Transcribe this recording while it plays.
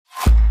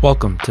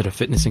Welcome to the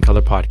Fitness in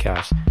Color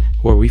podcast,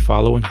 where we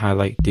follow and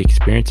highlight the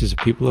experiences of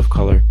people of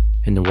color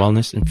in the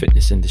wellness and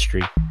fitness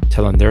industry,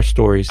 telling their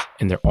stories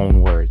in their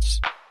own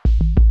words.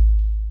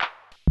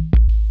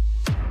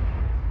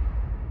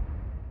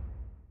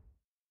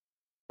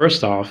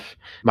 First off,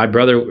 my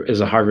brother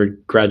is a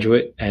Harvard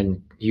graduate,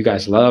 and you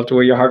guys love to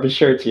wear your Harvard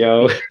shirts,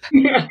 yo.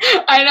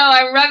 I know,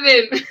 I'm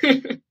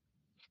repping.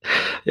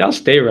 Y'all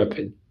stay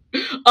repping.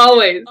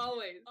 Always.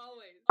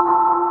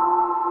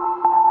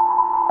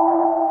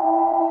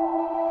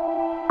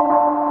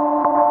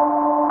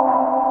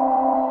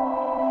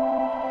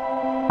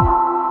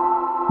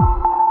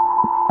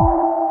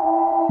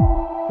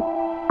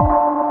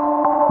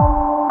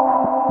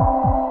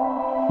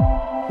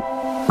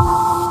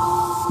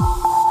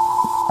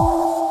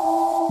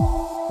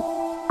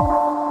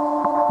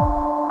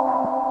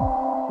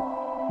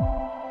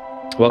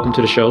 Welcome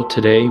to the show.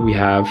 Today we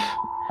have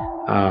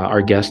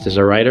our guest is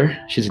a writer.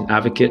 She's an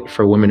advocate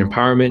for women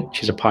empowerment.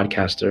 She's a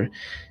podcaster.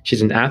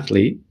 She's an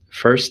athlete,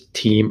 first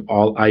team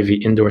All-Ivy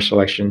indoor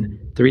selection,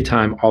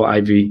 3-time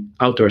All-Ivy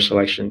outdoor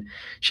selection.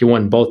 She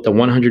won both the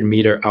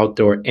 100-meter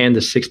outdoor and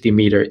the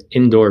 60-meter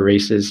indoor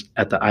races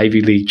at the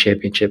Ivy League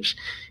Championships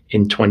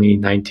in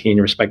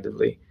 2019,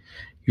 respectively.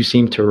 You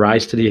seem to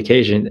rise to the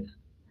occasion.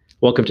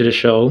 Welcome to the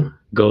show,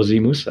 Ngozi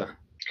Musa.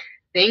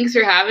 Thanks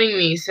for having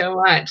me so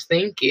much.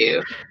 Thank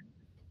you.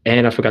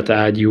 And I forgot to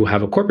add, you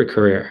have a corporate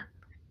career.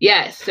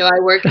 Yes. So I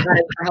work as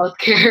a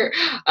healthcare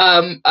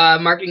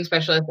marketing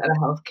specialist at a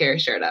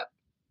healthcare startup.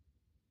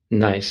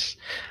 Nice.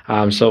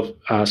 So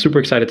super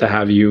excited to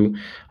have you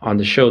on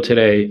the show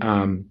today.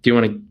 Do you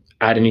want to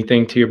add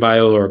anything to your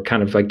bio or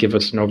kind of like give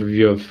us an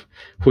overview of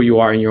who you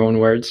are in your own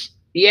words?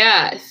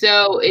 Yeah.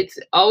 So it's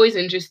always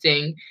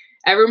interesting.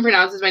 Everyone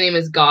pronounces my name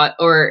as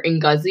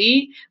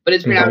Ngozi, but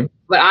it's pronounced,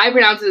 but I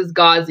pronounce it as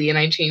Ghazi, and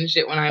I changed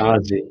it when I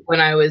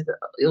was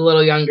a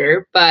little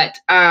younger. But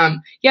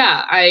I'm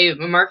a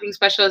marketing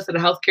specialist at a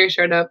healthcare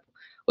startup,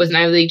 was an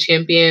Ivy League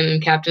champion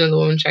and captain of the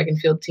women's track and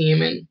field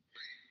team, and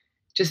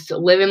just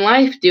living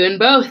life, doing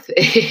both.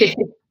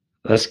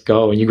 Let's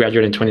go. And you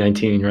graduated in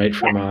 2019, right?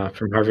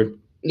 From Harvard?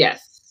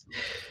 Yes.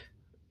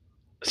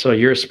 So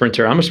you're a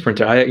sprinter. I'm a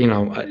sprinter. I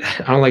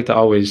don't like to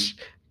always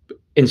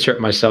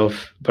insert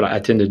myself, but I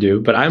tend to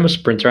do. But I'm a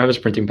sprinter. I have a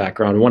sprinting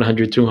background: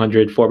 100,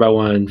 200,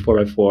 4x1,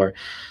 4x4.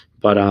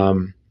 But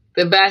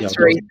the best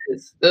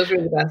races. Those were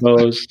the best.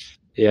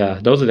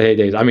 Those are the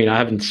heydays. I mean, I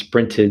haven't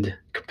sprinted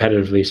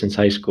competitively since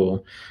high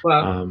school.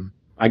 Wow.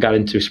 I got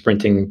into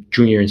sprinting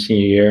junior and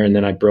senior year, and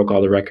then I broke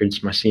all the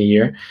records my senior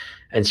year.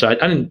 And so I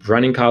didn't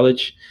run in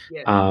college,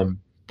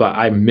 but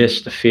I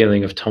missed the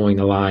feeling of towing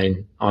the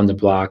line on the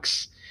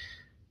blocks.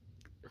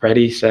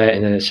 Ready, set,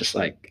 and then it's just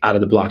like out of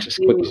the blocks as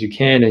quick as you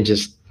can, and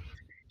just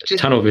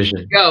tunnel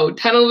vision. Go.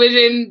 Tunnel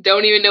vision.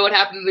 Don't even know what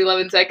happened in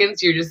 11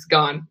 seconds. You're just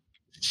gone.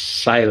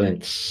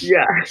 Silence.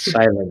 Yeah.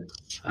 Silence.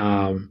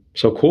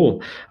 So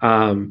cool. So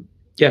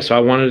I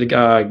wanted to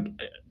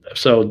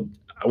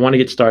I want to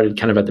get started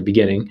kind of at the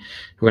beginning.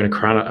 We're going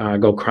to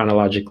go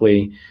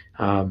chronologically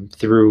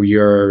through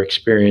your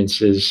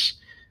experiences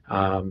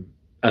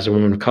as a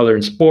woman of color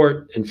in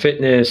sport and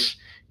fitness,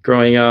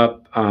 growing up,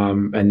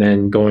 and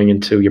then going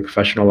into your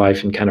professional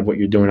life and kind of what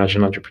you're doing as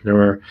an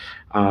entrepreneur,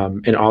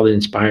 and all the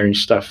inspiring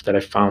stuff that I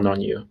found on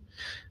you.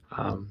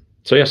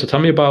 So tell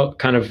me about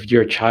kind of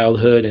your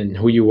childhood and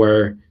who you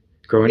were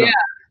growing up.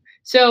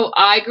 So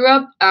I grew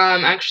up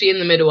actually in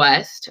the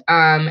Midwest,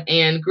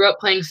 and grew up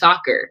playing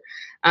soccer.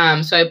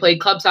 So I played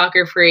club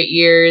soccer for 8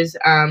 years,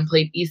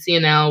 played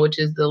ECNL, which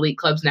is the Elite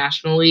Clubs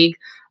National League,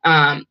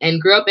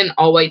 and grew up in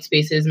all white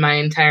spaces my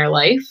entire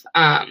life.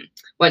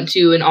 Went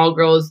to an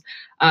all-girls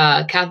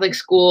Catholic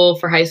school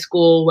for high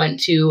school, went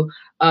to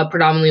a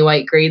predominantly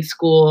white grade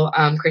school,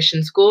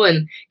 Christian school,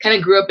 and kind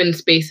of grew up in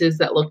spaces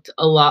that looked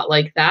a lot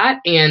like that,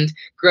 and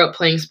grew up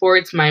playing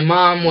sports. My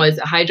mom was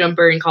a high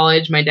jumper in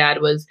college. My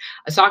dad was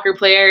a soccer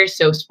player.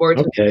 So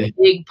sports was a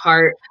big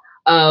part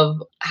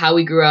of how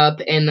we grew up,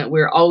 and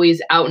we're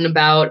always out and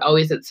about,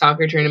 always at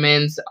soccer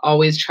tournaments,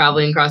 always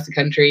traveling across the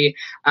country.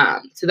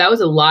 So that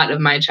was a lot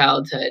of my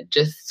childhood,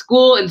 just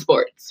school and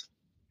sports.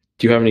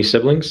 Do you have any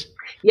siblings?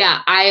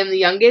 Yeah, I am the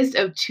youngest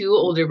of 2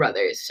 older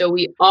brothers. So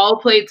we all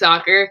played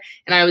soccer,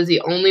 and I was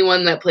the only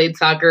one that played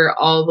soccer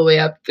all the way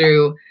up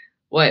through,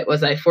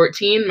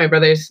 14? My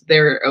brothers, they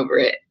were over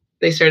it.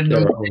 They started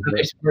doing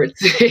other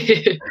sports.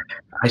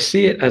 I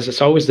see it as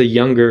it's always the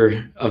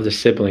younger of the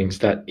siblings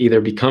that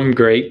either become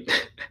great,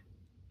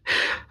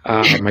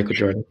 Michael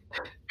Jordan,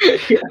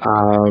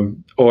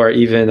 or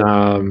even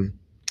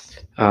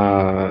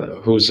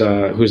who's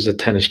the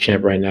tennis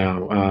champ right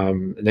now?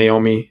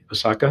 Naomi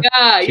Osaka.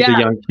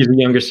 She's the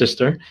younger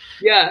sister.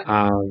 Yeah.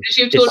 Does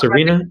she have 2 older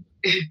Serena?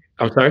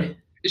 I'm sorry?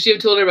 Does she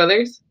have 2 older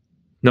brothers?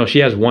 No, she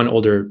has 1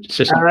 older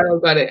sister. Oh,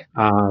 got it.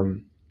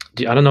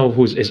 I don't know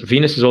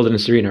Venus is older than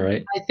Serena,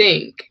 right? I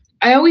think.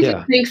 I always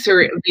think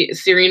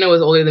Serena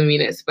was older than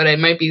Venus, but it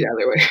might be the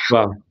other way.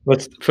 Well,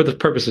 for the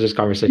purpose of this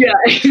conversation,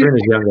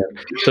 Serena's younger.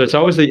 So it's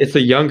always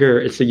the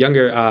younger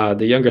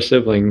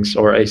siblings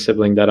or a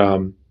sibling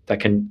that that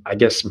can, I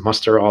guess,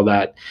 muster all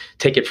that,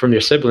 take it from your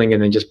sibling,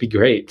 and then just be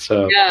great.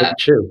 So look Yeah.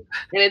 at you.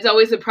 And it's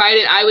always a pride,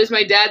 and I was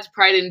my dad's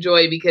pride and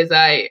joy because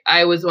I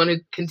was the one who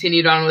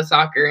continued on with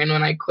soccer, and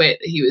when I quit,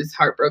 he was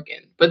heartbroken.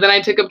 But then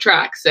I took up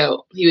track,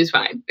 so he was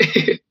fine.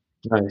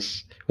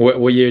 Nice.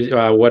 What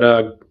year?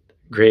 What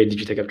grade did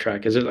you take up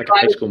track? Is it like a So I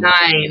high was school most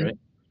of the time, 9. right?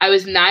 I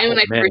was 9 when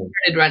Oh I first man.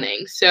 started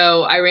running.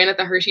 So I ran at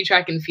the Hershey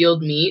Track and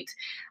Field meet,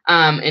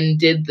 and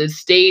did the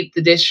state,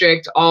 the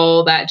district,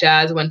 all that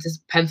jazz. Went to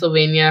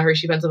Pennsylvania,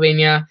 Hershey,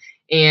 Pennsylvania,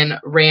 and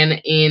ran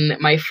in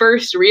my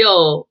first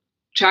real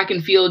track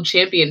and field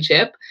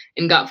championship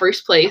and got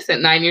first place at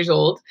 9 years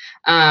old.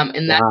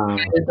 And that Wow.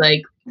 was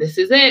like, this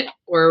is it.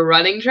 We're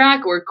running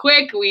track. We're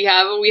quick. We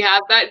have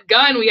that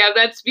gun. We have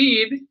that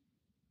speed.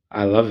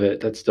 I love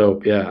it. That's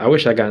dope. Yeah, I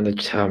wish I got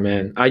into. Oh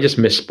man, I just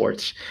miss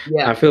sports.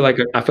 Yeah. I feel like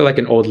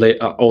an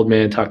old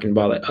man talking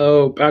about like,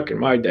 oh, back in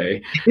my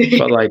day.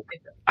 But like,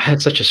 I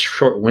had such a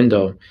short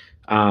window.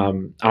 I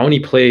only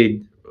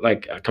played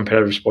like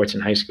competitive sports in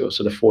high school,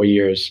 so the 4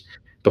 years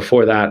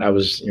before that, I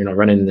was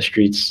running in the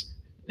streets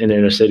in the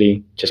inner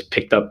city. Just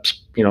picked up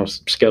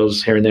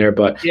skills here and there,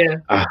 but Yeah.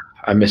 uh,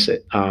 I miss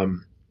it.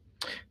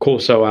 Cool.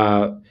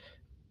 So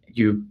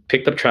you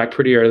picked up track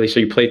pretty early. So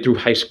you played through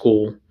high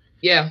school.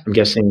 Yeah. I'm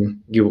guessing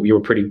you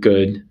were pretty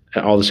good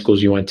at all the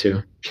schools you went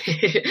to.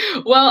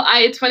 Well,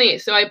 it's funny.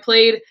 So I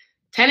played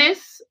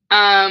tennis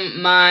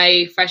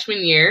my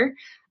freshman year,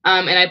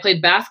 and I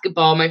played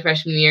basketball my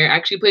freshman year. I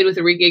actually played with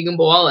Enrique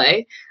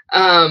Gumbawale.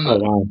 Oh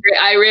wow.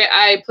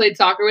 I played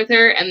soccer with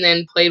her and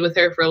then played with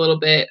her for a little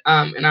bit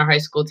in our high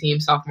school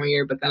team sophomore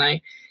year, but then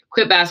I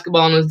quit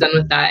basketball and was done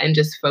with that and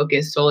just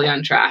focused solely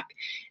on track.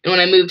 And when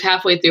I moved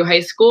halfway through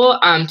high school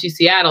to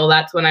Seattle,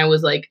 that's when I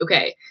was like,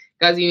 okay,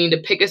 guys, you need to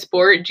pick a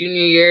sport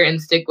junior year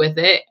and stick with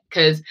it,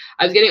 because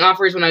I was getting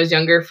offers when I was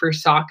younger for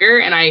soccer,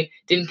 and I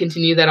didn't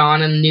continue that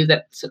on and knew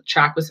that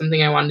track was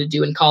something I wanted to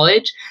do in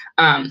college.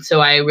 So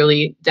I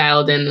really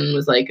dialed in and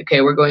was like, okay,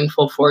 we're going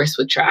full force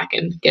with track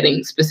and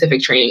getting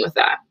specific training with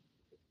that.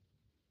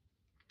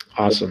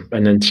 Awesome.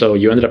 And then so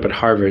you ended up at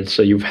Harvard,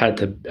 so you've had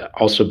to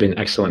also been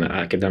excellent at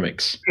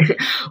academics.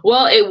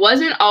 Well, it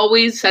wasn't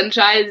always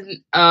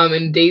sunshine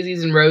and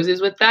daisies and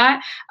roses with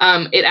that.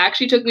 It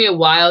actually took me a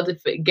while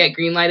to get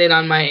green lighted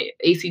on my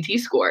ACT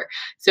score.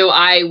 So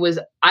I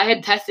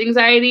had test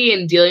anxiety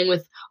and dealing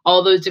with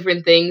all those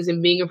different things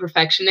and being a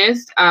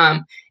perfectionist,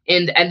 and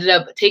ended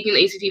up taking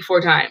the ACT 4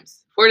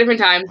 times, 4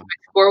 different times. My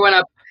score went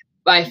up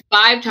by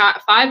 5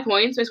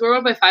 points. My score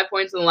went up by 5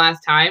 points in the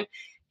last time,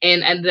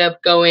 and ended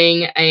up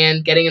going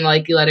and getting a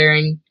likely letter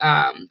and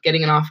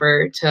getting an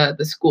offer to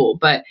the school.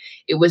 But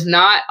it was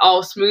not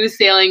all smooth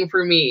sailing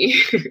for me.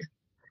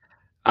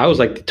 I was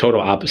like the total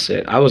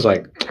opposite. I was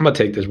like, I'm gonna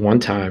take this one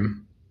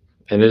time,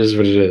 and it is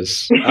what it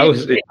is.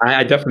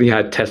 I definitely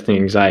had testing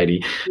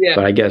anxiety, Yeah.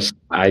 but I guess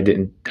I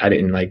didn't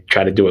like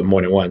try to do it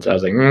more than once. I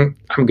was like,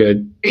 I'm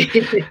good.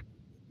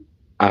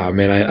 Oh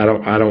man,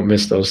 I don't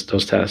miss those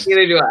tests.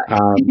 Neither do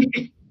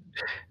I.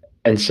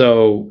 And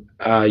so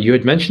you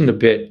had mentioned a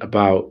bit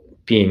about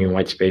being in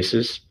white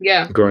spaces,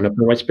 Yeah. growing up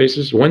in white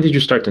spaces. When did you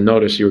start to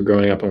notice you were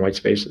growing up in white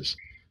spaces?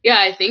 Yeah,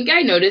 I think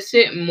I noticed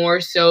it more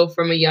so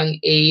from a young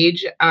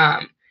age.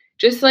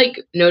 Just like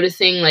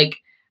noticing like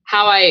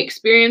how I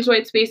experience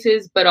white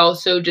spaces, but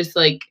also just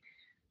like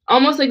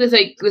almost like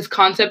this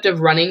concept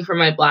of running from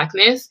my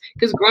blackness.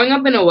 Because growing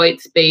up in a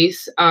white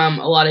space, a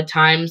lot of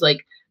times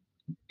like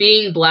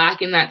being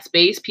black in that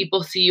space,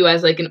 people see you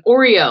as like an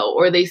Oreo,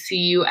 or they see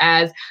you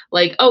as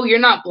like, oh, you're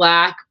not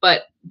black,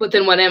 but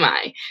then what am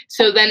I?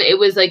 So then it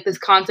was like this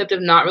concept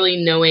of not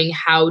really knowing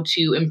how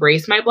to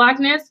embrace my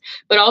blackness,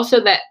 but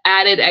also that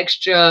added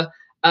extra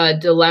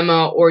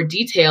dilemma or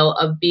detail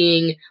of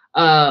being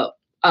a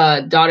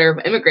daughter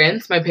of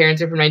immigrants. My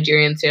parents are from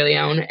Nigeria and Sierra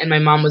Leone, and my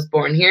mom was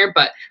born here,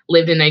 but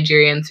lived in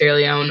Nigeria and Sierra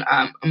Leone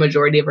a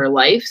majority of her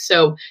life.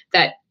 So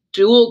that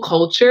dual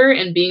culture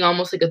and being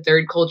almost like a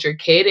third culture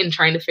kid and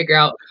trying to figure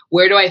out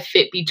where do I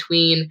fit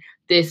between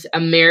this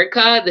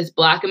America, this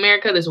Black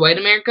America, this white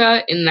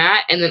America in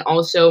that, and then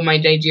also my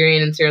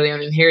Nigerian and Sierra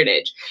Leonean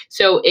heritage.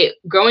 So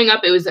growing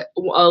up, it was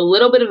a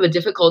little bit of a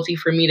difficulty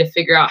for me to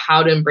figure out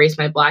how to embrace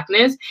my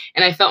Blackness.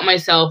 And I felt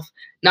myself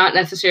not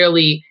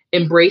necessarily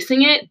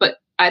embracing it, but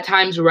at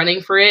times running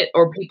for it,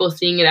 or people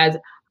seeing it as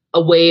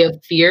a way of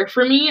fear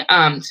for me.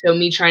 So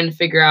me trying to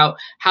figure out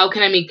how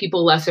can I make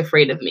people less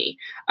afraid of me,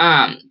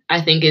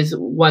 I think is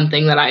one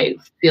thing that I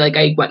feel like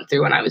I went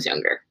through when I was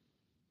younger.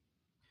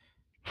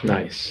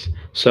 Nice.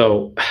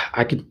 So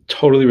I could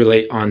totally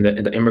relate on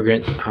the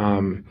immigrant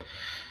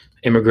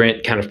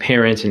kind of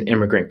parents and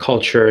immigrant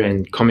culture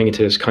and coming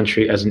into this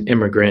country as an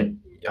immigrant.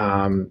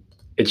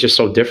 It's just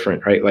so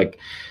different, right? Like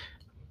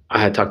I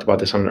had talked about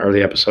this on an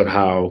early episode,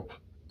 how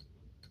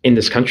in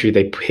this country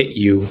they pit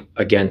you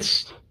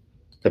against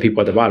the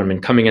people at the bottom,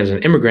 and coming as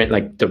an immigrant,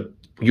 like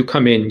you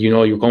come in,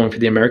 you're going for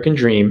the American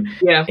dream,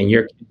 Yeah. and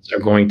your kids are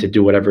going to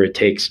do whatever it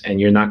takes, and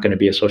you're not going to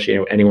be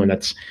associated with anyone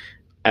that's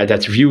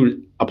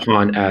viewed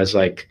upon as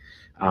like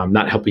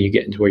not helping you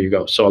get into where you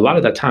go. So a lot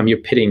of that time you're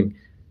pitting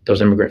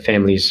those immigrant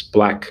families,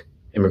 Black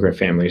immigrant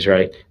families,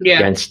 right, Yeah.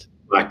 against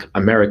Black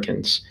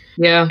Americans.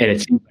 Yeah. And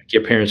it seems like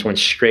your parents went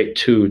straight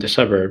to the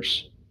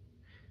suburbs.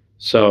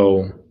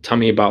 So tell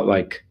me about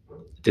like,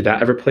 did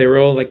that ever play a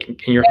role like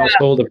in your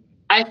household?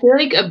 I feel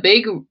like a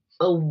big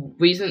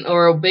reason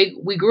or a big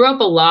we grew up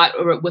a lot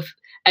with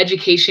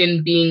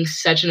education being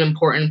such an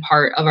important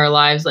part of our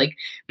lives. Like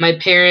my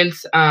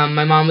parents,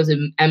 my mom was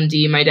an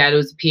MD, my dad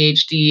was a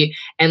PhD,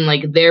 and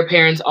like their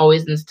parents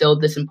always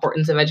instilled this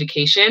importance of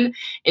education.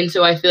 And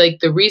so I feel like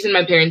the reason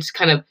my parents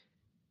kind of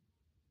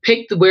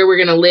picked where we're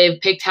going to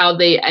live, picked how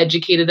they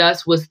educated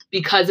us was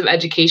because of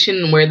education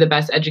and where the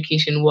best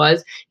education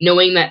was,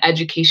 knowing that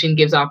education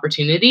gives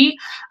opportunity.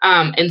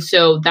 And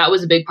so that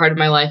was a big part of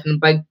my life. And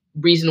a big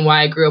reason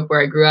why I grew up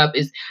where I grew up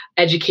is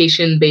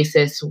education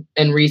basis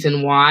and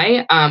reason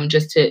why,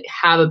 just to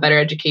have a better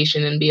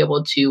education and be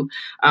able to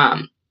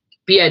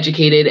be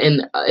educated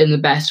in the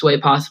best way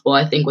possible,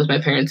 I think was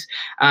my parents'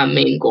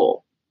 main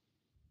goal.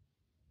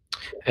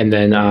 And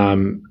then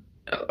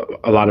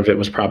a lot of it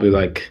was probably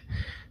like,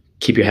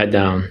 keep your head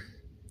down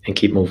and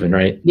keep moving,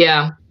 right?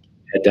 Yeah.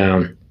 Head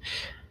down.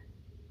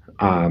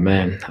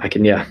 Man,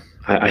 yeah,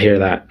 I hear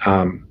that.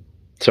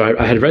 So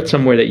I had read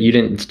somewhere that you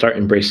didn't start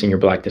embracing your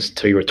blackness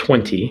until you were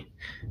 20,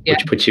 Yeah.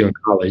 which puts you in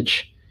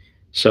college.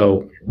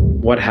 So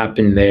what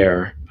happened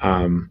there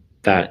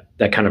that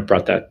kind of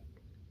brought that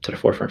to the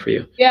forefront for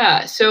you?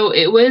 Yeah. So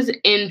it was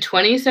in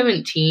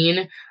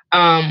 2017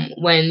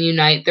 when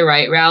Unite the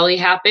Right rally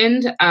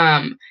happened.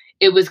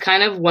 It was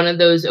kind of one of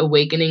those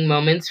awakening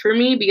moments for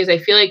me because I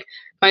feel like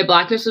my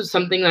blackness was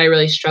something that I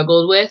really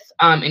struggled with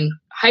in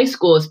high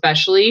school,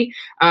 especially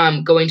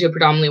going to a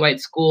predominantly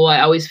white school.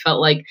 I always felt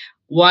like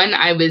one,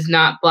 I was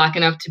not black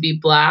enough to be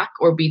black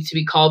or to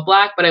be called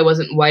black, but I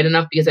wasn't white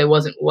enough because I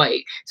wasn't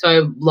white. So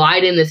I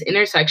lied in this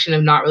intersection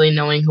of not really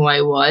knowing who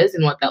I was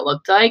and what that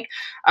looked like.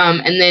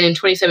 And then in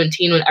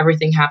 2017, when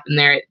everything happened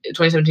there,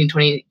 2017,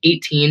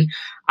 2018,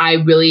 I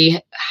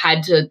really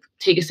had to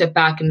take a step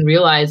back and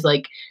realize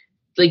like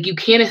you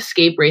can't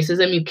escape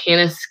racism. You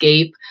can't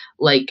escape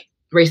like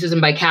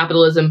racism by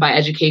capitalism, by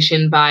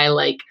education, by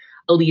like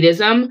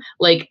elitism.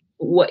 Like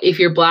what if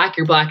you're black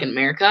in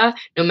America,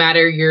 no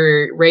matter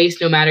your race,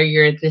 no matter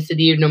your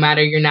ethnicity, no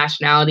matter your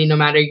nationality, no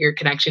matter your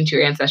connection to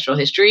your ancestral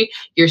history,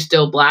 you're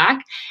still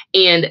black.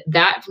 And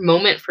that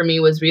moment for me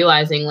was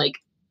realizing like,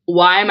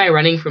 why am I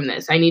running from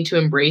this? I need to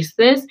embrace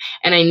this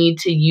and I need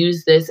to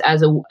use this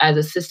as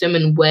a system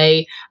and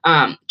way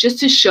just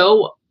to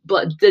show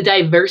the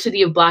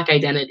diversity of Black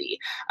identity.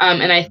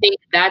 And I think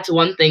that's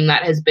one thing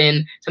that has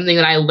been something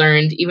that I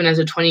learned even as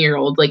a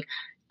 20-year-old, like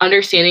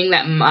understanding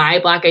that my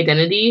Black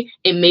identity,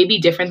 it may be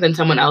different than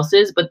someone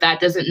else's, but that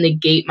doesn't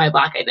negate my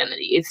Black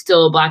identity. It's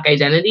still a Black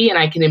identity and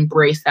I can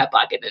embrace that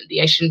Black identity.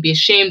 I shouldn't be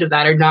ashamed of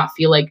that or not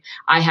feel like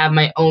I have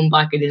my own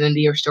Black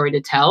identity or story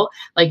to tell.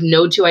 Like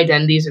no two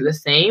identities are the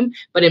same,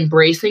 but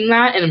embracing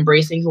that and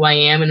embracing who I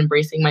am and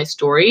embracing my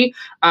story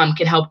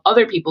can help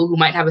other people who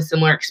might have a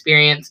similar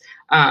experience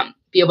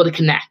be able to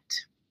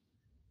connect.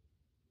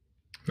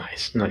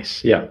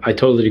 Nice. Yeah, I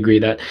totally agree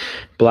that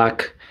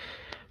Black,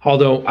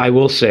 although I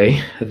will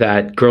say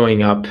that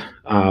growing up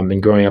in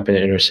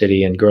the inner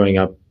city and growing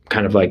up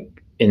kind of like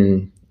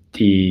in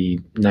the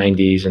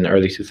 90s and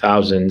early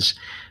 2000s,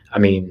 I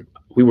mean,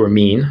 we were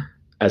mean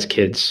as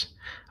kids.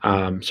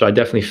 So I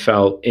definitely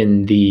felt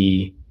in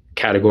the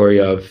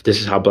category of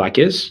this is how Black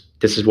is,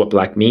 this is what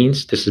Black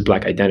means, this is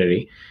Black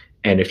identity.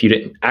 And if you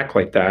didn't act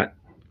like that,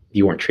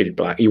 you weren't treated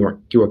Black. You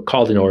were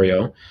called an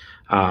Oreo,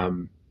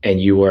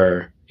 and you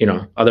were,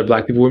 other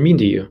Black people were mean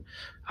to you.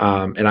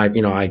 And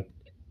I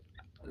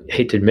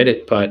hate to admit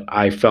it, but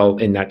I fell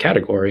in that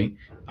category,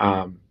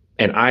 and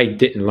I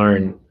didn't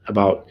learn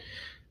about,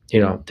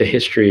 the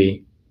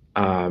history,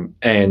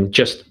 and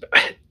just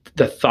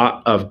the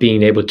thought of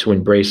being able to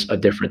embrace a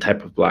different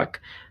type of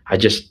Black. I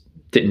just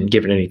didn't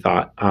give it any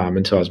thought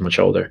until I was much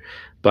older.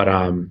 But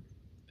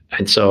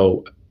and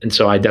so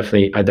I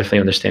definitely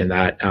understand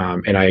that,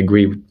 and I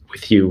agree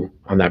with you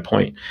on that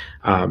point.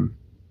 And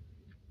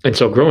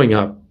so growing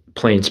up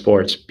playing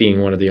sports,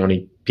 being one of the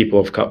only people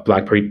of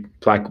black,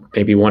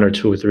 maybe one or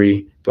two or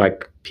three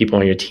Black people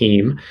on your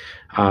team,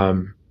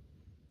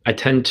 I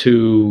tend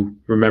to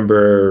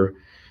remember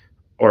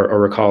or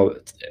recall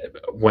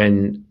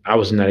when I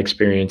was in that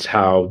experience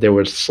how there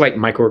were slight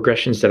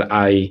microaggressions that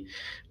I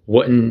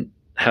wouldn't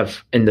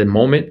have in the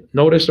moment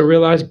noticed or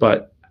realized,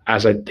 but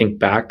as I think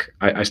back,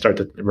 I start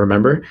to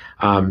remember,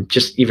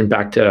 just even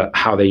back to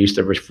how they used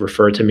to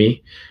refer to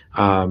me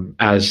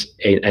as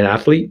an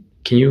athlete.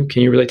 Can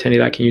you relate to any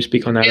of that? Can you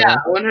speak on that? Yeah,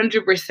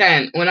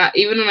 100%. When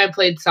I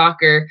played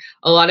soccer,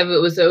 a lot of it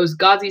was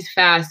Ghazi's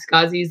fast,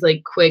 Ghazi's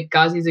like quick,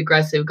 Ghazi's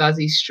aggressive,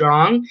 Ghazi's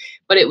strong.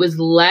 But it was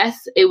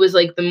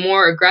like the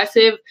more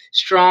aggressive,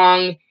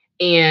 strong,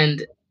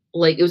 and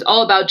like it was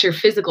all about your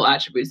physical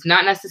attributes,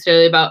 not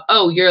necessarily about,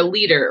 oh, you're a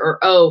leader or,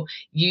 oh,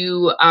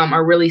 you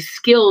are really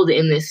skilled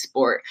in this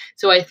sport.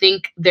 So I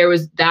think there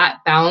was that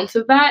balance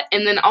of that.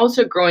 And then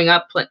also growing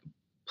up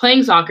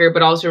playing soccer,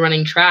 but also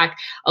running track,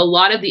 a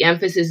lot of the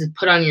emphasis is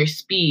put on your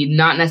speed,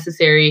 not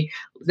necessarily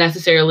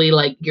necessarily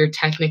like your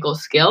technical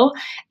skill.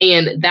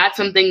 And that's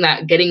something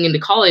that getting into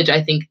college,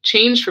 I think,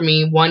 changed for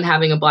me. One,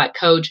 having a Black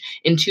coach,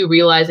 and two,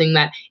 realizing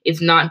that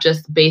it's not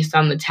just based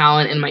on the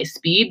talent and my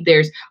speed.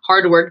 There's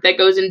hard work that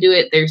goes into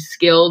it. There's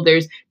skill,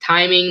 there's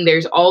timing,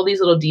 there's all these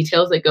little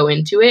details that go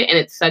into it. And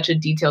it's such a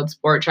detailed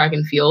sport, track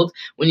and field,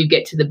 when you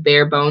get to the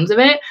bare bones of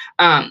it.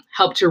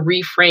 Helped to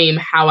reframe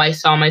how I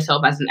saw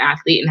myself as an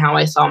athlete and how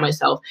I saw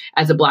myself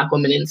as a Black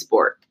woman in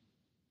sport.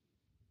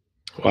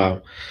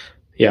 Wow.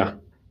 Yeah.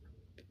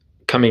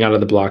 Coming out of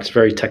the blocks,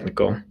 very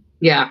technical.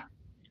 Yeah.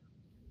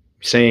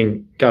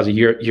 Saying, Gazi,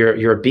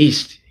 you're a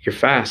beast, you're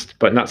fast,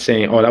 but not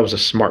saying, oh, that was a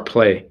smart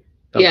play.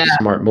 That was a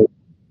smart move.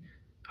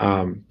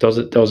 Those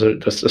are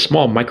the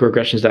small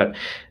microaggressions that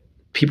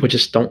people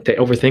just they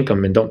overthink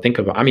them and don't think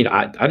about. I mean,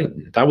 I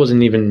didn't, that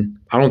wasn't even,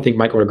 I don't think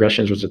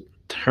microaggressions was a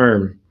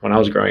term when I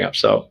was growing up.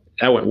 So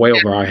that went way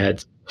over our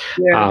heads.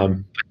 Yeah.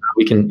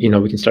 We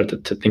can start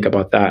to think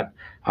about that.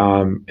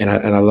 And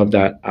I love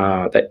that,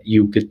 that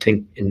you could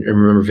think and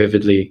remember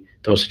vividly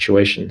those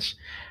situations.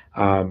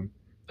 And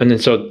then,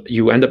 so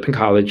you end up in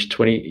college,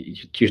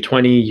 you're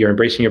 20, you're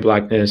embracing your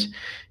Blackness,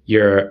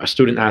 you're a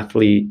student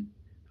athlete.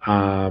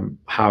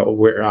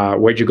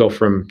 Where'd you go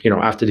from,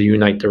 after the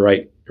Unite the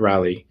Right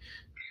rally?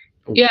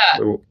 Yeah.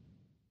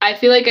 I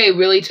feel like I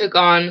really took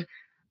on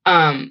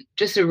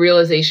just a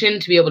realization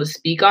to be able to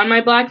speak on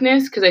my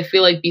Blackness, because I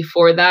feel like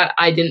before that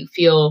I didn't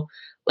feel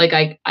like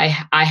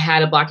I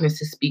had a Blackness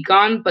to speak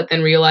on, but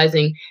then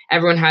realizing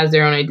everyone has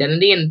their own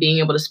identity and being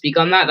able to speak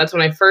on that. That's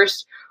when I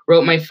first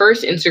wrote my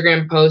first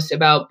Instagram post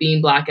about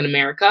being Black in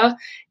America.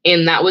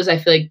 And that was, I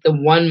feel like, the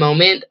one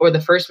moment, or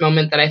the first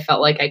moment, that I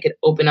felt like I could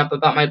open up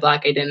about my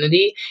Black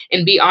identity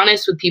and be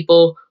honest with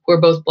people who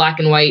are both Black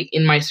and white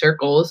in my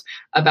circles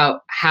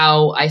about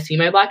how I see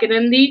my Black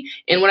identity.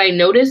 And what I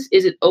noticed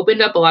is it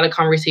opened up a lot of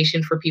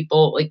conversation for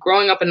people. Like,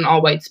 growing up in an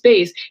all white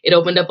space, it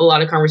opened up a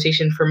lot of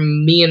conversation for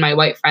me and my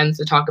white friends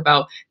to talk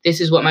about, this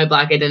is what my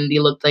Black identity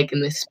looked like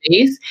in this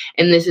space,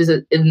 and this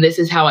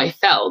is how I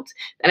felt.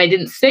 And I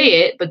didn't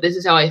say it, but this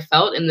is how I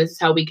felt, and this is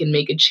how we can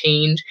make a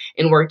change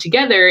and work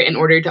together in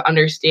order to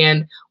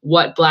understand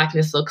what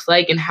Blackness looks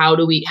like, and how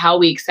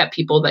we accept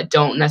people that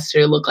don't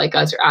necessarily look like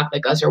us or act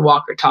like us or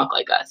walk or talk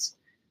like us.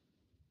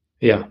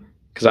 Yeah,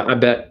 because I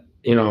bet,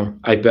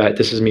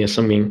 this is me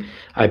assuming,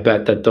 I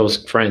bet that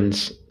those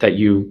friends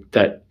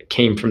that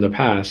came from the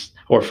past,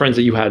 or friends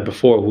that you had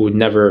before who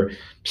never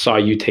saw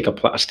you take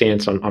a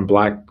stance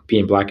on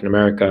being Black in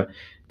America,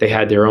 they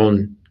had their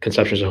own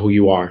conceptions of who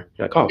you are.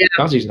 You're like, oh, yeah.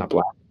 Gazi's not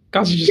Black.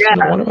 Gazi's just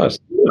not one of us.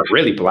 You're not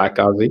really Black,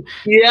 Gazi.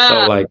 Yeah. So,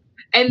 like,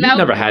 and you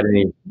never had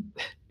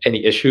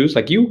any issues.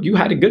 Like, you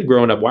had it good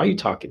growing up. Why are you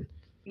talking?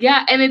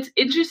 Yeah, and it's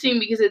interesting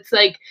because it's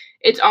like,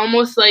 it's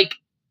almost like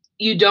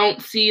you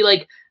don't see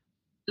like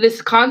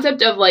this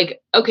concept of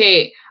like,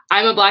 okay,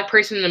 I'm a Black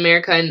person in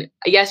America, and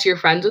yes, you're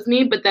friends with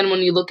me, but then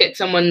when you look at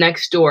someone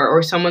next door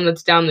or someone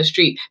that's down the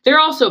street, they're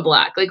also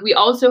Black. Like, we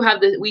also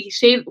have this, we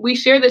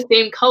share the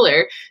same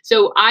color,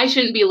 so I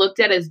shouldn't be looked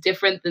at as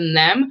different than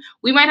them.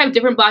 We might have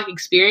different Black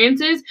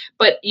experiences,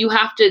 but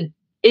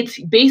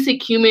it's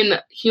basic human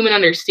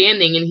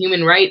understanding and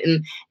human right,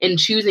 and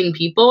choosing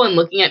people and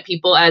looking at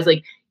people as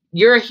like,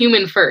 you're a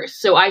human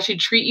first, so I should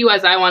treat you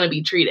as I want to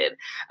be treated.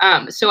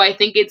 So I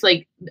think it's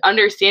like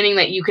understanding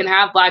that you can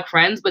have Black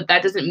friends, but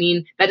that doesn't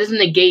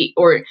negate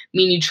or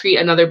mean you treat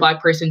another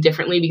Black person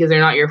differently because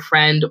they're not your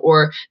friend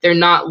or they're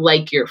not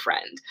like your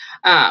friend.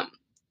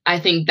 I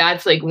think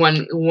that's like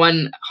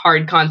one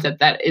hard concept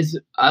that is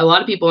a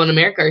lot of people in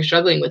America are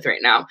struggling with right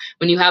now.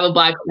 When you have a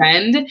Black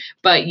friend,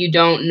 but you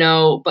don't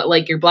know, but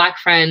like your Black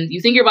friend,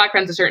 you think your Black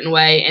friend's a certain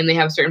way and they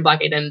have a certain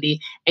Black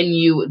identity, and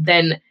you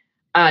then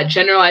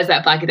generalize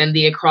that Black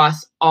identity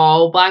across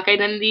all Black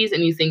identities,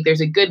 and you think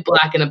there's a good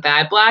Black and a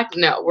bad Black.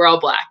 No, we're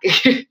all Black.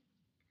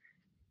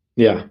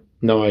 Yeah,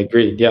 no, I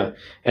agree. Yeah.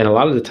 And a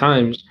lot of the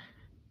times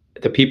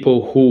the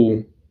people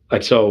who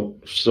so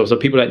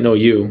people that know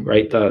you,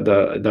 right?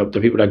 The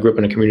people that grew up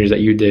in the communities that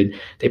you did,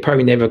 they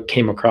probably never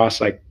came across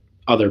like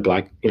other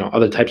Black,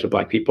 other types of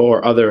Black people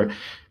or other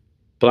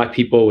Black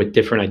people with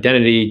different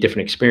identity,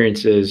 different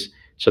experiences.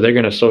 So they're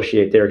going to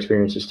associate their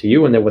experiences to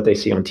you and then what they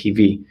see on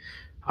TV.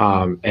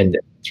 And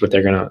that's what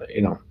they're gonna,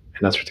 and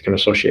that's what they're gonna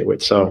associate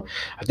with. So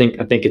I think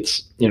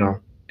it's,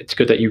 it's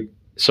good that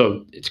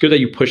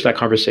you push that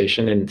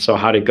conversation. And so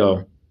how'd it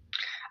go?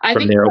 I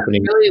think their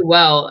opening really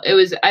well.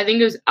 I think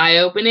it was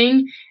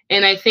eye-opening,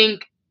 and I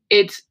think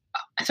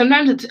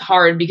sometimes it's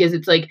hard because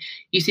it's like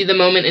you see the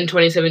moment in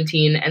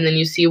 2017 and then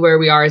you see where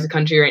we are as a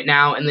country right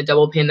now and the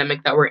double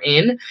pandemic that we're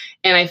in.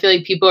 And I feel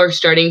like people are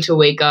starting to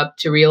wake up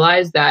to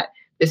realize that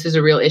this is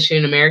a real issue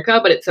in America,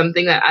 but it's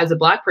something that as a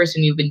Black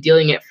person, you've been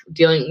dealing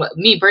with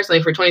me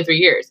personally for 23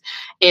 years.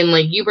 And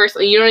like you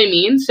personally, you know what I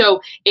mean?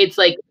 So it's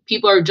like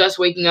people are just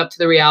waking up to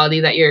the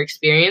reality that you're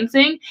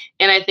experiencing.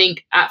 And I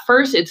think at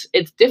first it's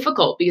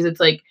difficult because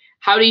it's like,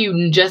 how do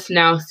you just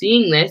now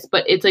seeing this?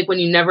 But it's like when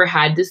you never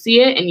had to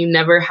see it and you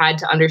never had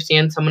to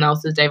understand someone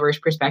else's diverse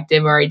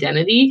perspective or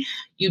identity,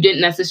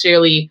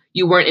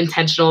 you weren't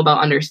intentional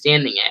about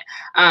understanding it.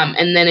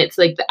 And then it's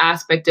like the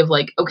aspect of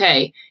like,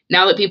 okay,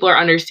 now that people are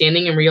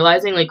understanding and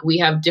realizing like we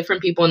have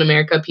different people in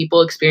America,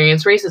 people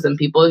experience racism,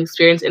 people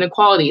experience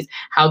inequalities.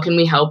 How can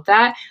we help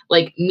that?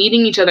 Like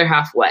meeting each other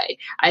halfway,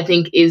 I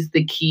think is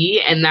the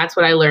key. And that's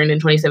what I learned in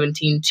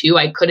 2017 too.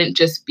 I couldn't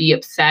just be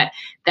upset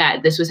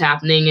that this was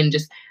happening and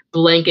just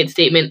blanket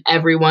statement,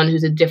 everyone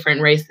who's a different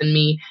race than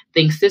me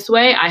thinks this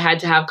way. I had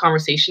to have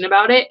conversation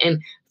about it.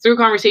 And through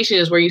conversation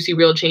is where you see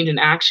real change in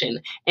action.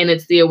 And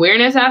it's the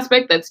awareness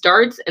aspect that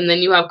starts, and then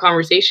you have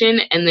conversation,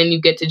 and then you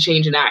get to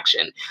change in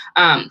action.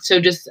 So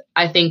just,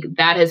 I think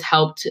that has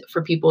helped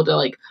for people to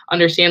like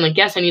understand, like,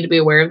 yes, I need to be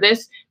aware of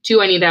this.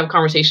 Two, I need to have a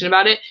conversation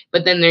about it,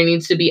 but then there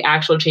needs to be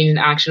actual change in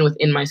action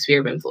within my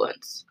sphere of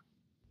influence.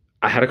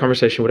 I had a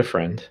conversation with a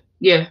friend.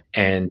 Yeah.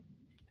 And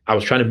I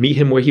was trying to meet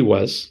him where he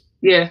was.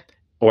 Yeah.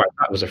 Or I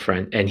thought was a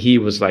friend. And he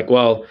was like,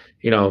 well,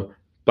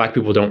 Black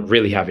people don't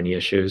really have any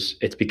issues.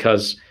 It's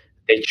because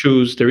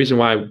the reason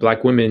why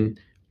Black women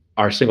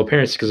are single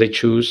parents is because they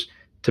choose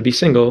to be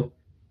single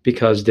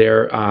because they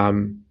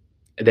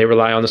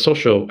rely on the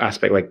social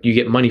aspect. Like you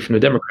get money from the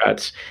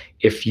Democrats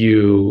if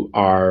you're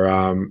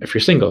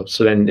single.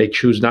 So then they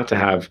choose not to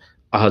have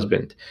a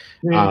husband.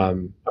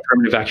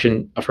 Affirmative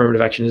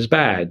action is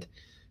bad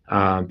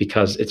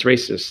because it's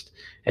racist.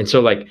 And so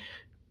like,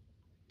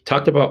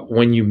 talked about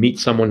when you meet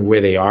someone where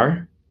they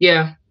are.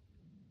 Yeah.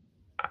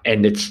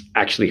 And it's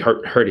actually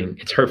hurting.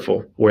 It's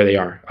hurtful where they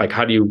are. Like,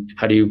 how do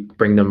you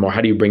bring them, or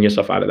how do you bring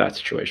yourself out of that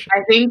situation?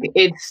 I think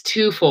it's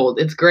twofold.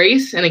 It's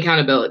grace and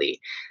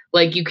accountability.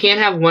 Like you can't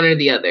have one or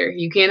the other.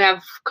 You can't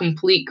have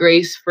complete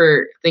grace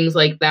for things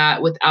like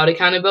that without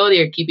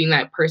accountability or keeping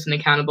that person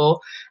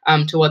accountable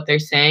to what they're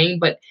saying.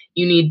 But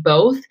you need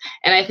both.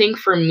 And I think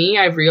for me,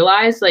 I've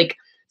realized like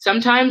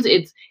sometimes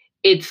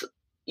it's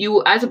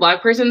you as a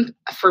Black person,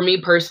 for me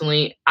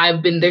personally,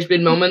 there's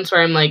been moments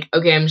where I'm like,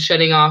 okay, I'm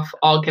shutting off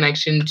all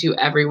connection to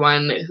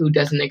everyone who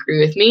doesn't agree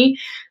with me.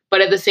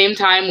 But at the same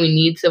time, we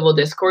need civil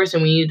discourse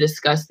and we need to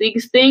discuss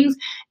these things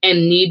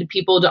and need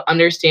people to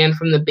understand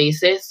from the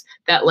basis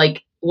that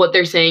like what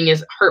they're saying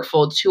is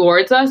hurtful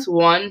towards us.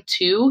 One,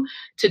 two,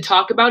 to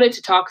talk about it,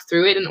 to talk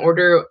through it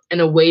in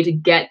a way to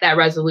get that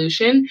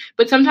resolution.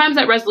 But sometimes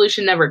that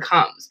resolution never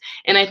comes.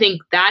 And I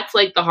think that's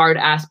like the hard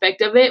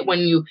aspect of it. When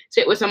you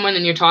sit with someone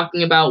and you're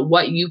talking about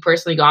what you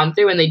personally gone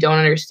through and they don't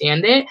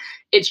understand it,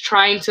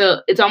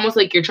 it's almost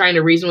like you're trying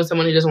to reason with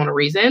someone who doesn't want to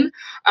reason.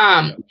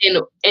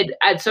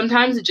 And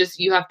sometimes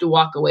you have to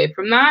walk away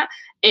from that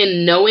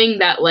and knowing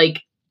that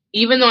like,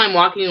 even though I'm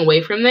walking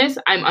away from this,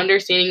 I'm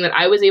understanding that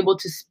I was able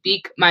to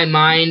speak my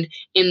mind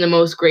in the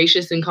most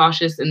gracious and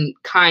cautious and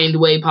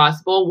kind way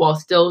possible while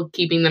still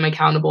keeping them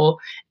accountable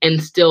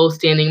and still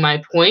standing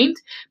my point.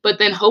 But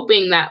then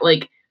hoping that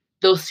like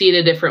they'll see it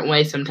a different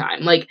way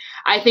sometime. Like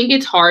I think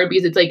it's hard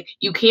because it's like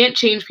you can't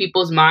change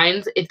people's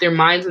minds if their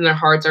minds and their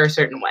hearts are a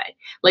certain way.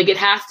 Like it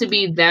has to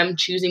be them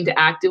choosing to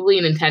actively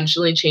and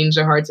intentionally change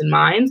their hearts and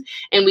minds.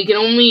 And we can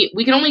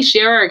only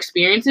share our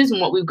experiences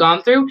and what we've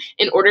gone through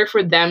in order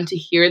for them to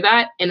hear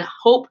that and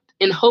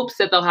in hopes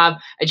that they'll have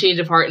a change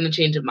of heart and a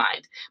change of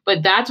mind.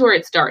 But that's where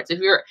it starts. If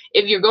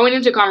you're going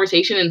into a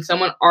conversation and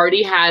someone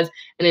already has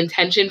an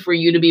intention for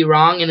you to be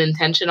wrong, an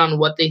intention on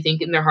what they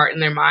think in their heart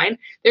and their mind,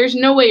 there's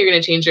no way you're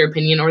going to change their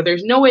opinion or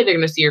there's no way they're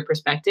going to see your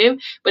perspective.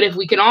 But if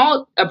we can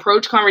all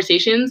approach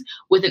conversations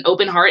with an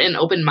open heart and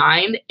open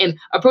mind and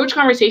approach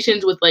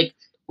conversations with like,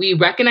 we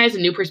recognize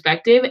a new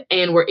perspective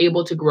and we're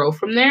able to grow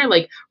from there,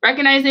 like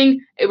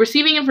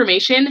receiving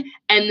information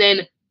and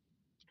then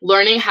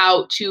learning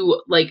how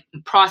to like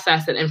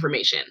process that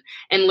information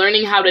and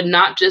learning how to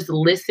not just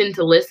listen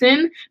to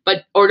listen,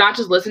 or not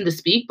just listen to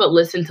speak, but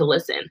listen to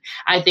listen,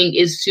 I think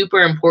is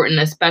super important,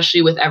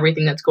 especially with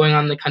everything that's going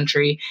on in the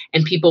country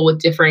and people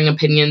with differing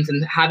opinions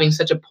and having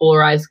such a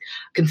polarized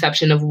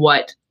conception of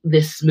what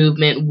this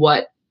movement,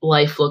 what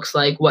life looks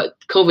like, what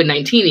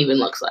COVID-19 even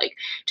looks like,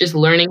 just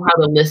learning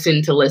how to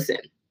listen to listen.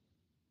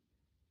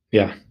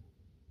 Yeah.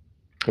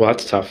 Well,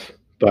 that's tough,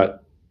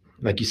 but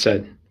like you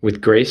said,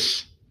 with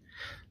grace,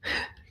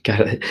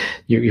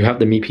 you have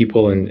to meet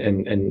people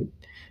and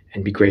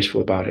be graceful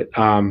about it.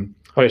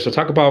 Okay, so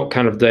talk about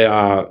kind of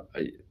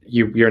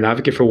you're an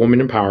advocate for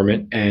women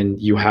empowerment,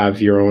 and you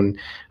have your own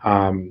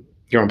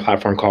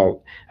platform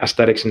called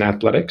Aesthetics and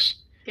Athletics.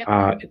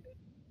 Yep.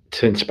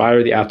 To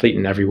inspire the athlete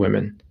in every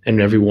woman.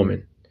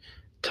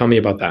 Tell me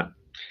about that.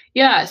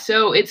 Yeah,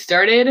 so it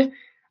started.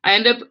 I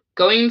ended up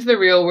going into the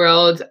real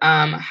world.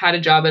 Had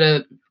a job at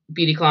a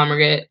beauty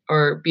conglomerate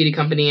or beauty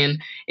company in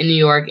New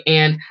York,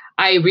 and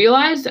I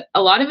realized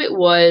a lot of it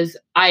was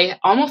I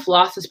almost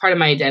lost this part of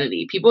my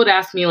identity. People would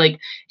ask me like,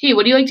 "Hey,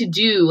 what do you like to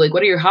do? Like,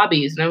 what are your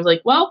hobbies?" And I was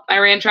like, "Well, I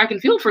ran track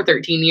and field for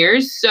 13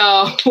 years,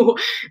 so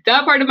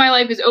that part of my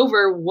life is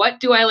over. What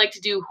do I like to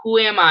do? Who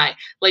am I?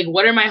 Like,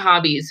 what are my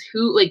hobbies?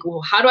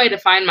 How do I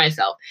define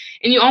myself?"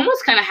 And you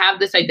almost kind of have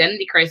this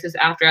identity crisis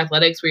after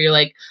athletics where you're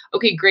like,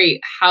 "Okay,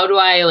 great. How do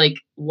I like?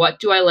 What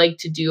do I like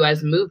to do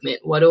as a movement?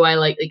 What do I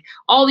like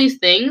all these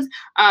things?"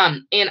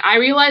 And I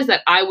realized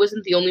that I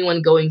wasn't the only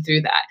one going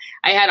through that.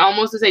 I had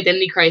almost this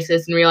identity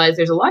crisis and realized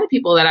there's a lot of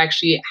people that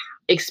actually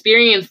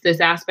experience this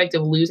aspect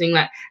of losing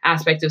that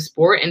aspect of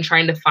sport and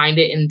trying to find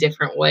it in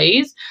different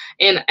ways,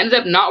 and ended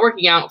up not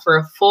working out for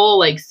a full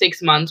like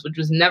 6 months, which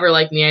was never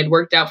like me. I'd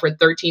worked out for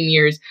 13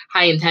 years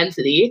high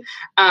intensity,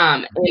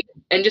 and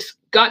just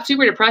got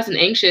super depressed and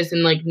anxious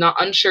and like not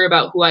unsure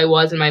about who I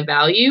was and my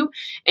value,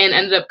 and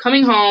ended up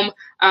coming home,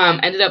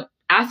 ended up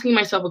asking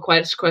myself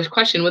a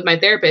question with my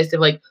therapist of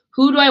like,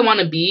 who do I want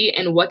to be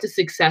and what does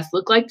success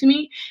look like to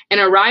me?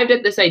 And arrived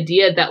at this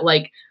idea that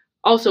like,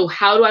 also,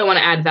 how do I want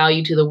to add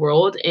value to the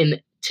world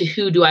and to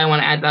who do I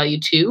want to add value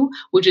to,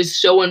 which is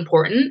so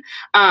important.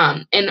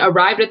 And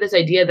arrived at this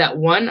idea that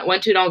one,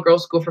 went to an all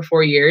girls school for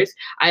 4 years.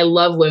 I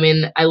love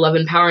women. I love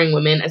empowering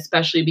women,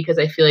 especially because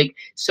I feel like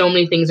so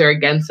many things are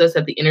against us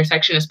at the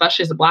intersection,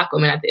 especially as a Black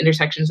woman at the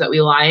intersections that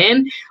we lie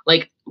in.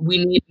 Like,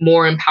 we need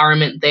more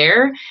empowerment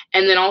there.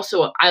 And then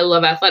also, I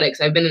love athletics.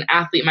 I've been an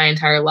athlete my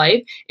entire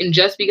life. And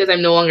just because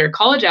I'm no longer a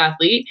college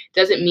athlete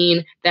doesn't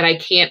mean that I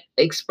can't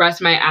express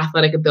my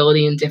athletic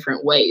ability in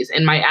different ways.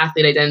 And my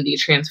athlete identity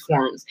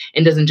transforms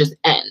and doesn't just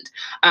end.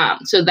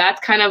 So that's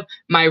kind of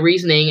my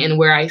reasoning and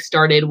where I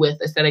started with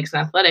aesthetics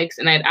and athletics.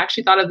 And I had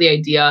actually thought of the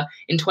idea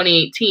in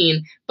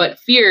 2018, but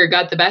fear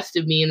got the best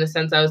of me in the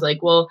sense I was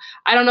like, well,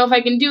 I don't know if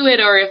I can do it,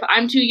 or if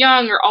I'm too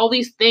young, or all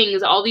these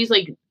things, all these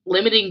like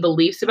limiting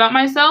beliefs about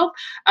myself.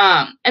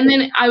 And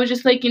then I was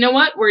just like, you know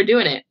what? We're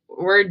doing it.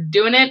 We're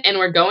doing it and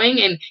we're going.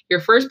 And your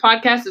first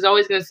podcast is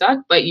always going to suck,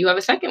 but you have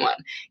a second one.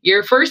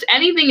 Your first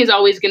anything is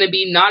always going to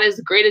be not as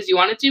great as you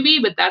want it to be,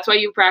 but that's why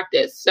you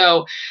practice.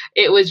 So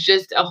it was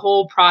just a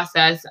whole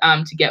process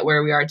to get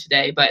where we are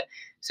today. But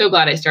so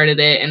glad I started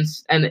it,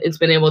 and it's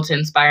been able to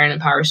inspire and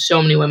empower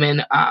so many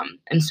women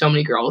and so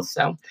many girls.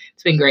 So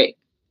it's been great.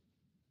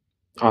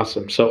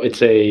 Awesome. So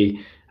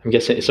I'm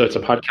guessing, so it's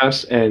a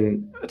podcast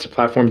and it's a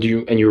platform.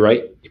 You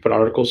write, you put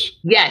articles?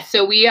 Yes.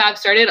 So we have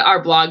started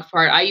our blog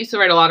part. I used to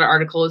write a lot of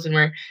articles, and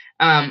we're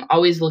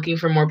always looking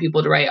for more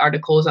people to write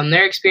articles on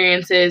their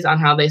experiences, on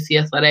how they see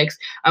athletics.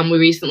 We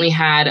recently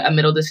had a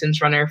middle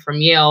distance runner from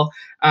Yale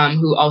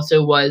who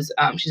also was,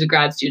 she's a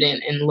grad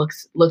student, and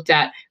looked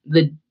at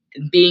the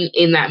being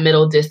in that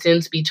middle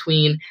distance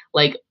between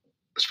like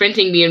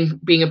sprinting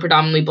being a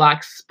predominantly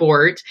Black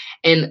sport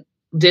and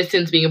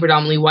distance being a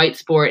predominantly white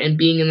sport, and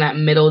being in that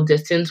middle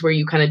distance where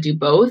you kind of do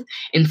both,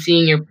 and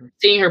seeing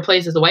her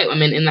place as a white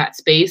woman in that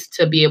space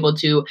to be able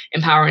to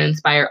empower and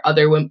inspire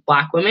other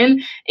Black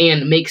women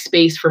and make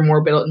space for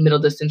more middle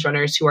distance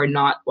runners who are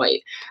not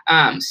white.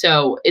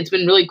 So it's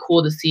been really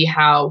cool to see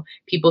how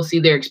people see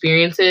their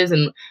experiences,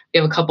 and we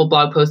have a couple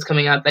blog posts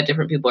coming up that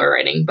different people are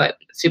writing, but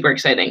super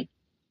exciting.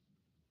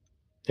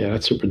 Yeah,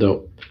 that's super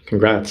dope.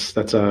 Congrats.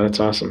 That's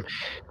awesome.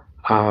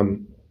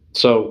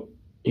 So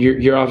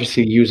you're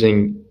obviously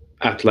using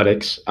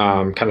athletics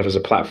kind of as a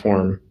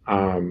platform.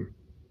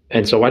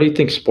 And so why do you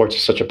think sports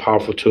is such a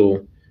powerful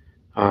tool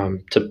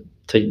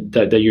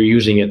that you're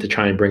using it to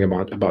try and bring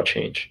about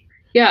change?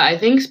 Yeah, I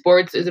think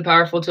sports is a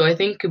powerful tool. I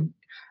think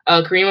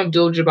Kareem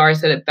Abdul-Jabbar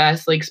said it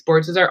best, like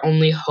sports is our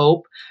only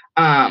hope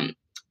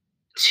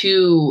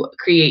to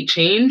create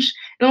change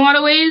in a lot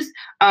of ways,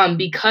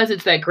 because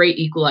it's that great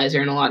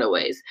equalizer in a lot of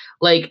ways.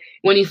 Like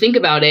when you think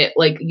about it,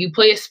 like you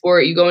play a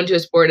sport, you go into a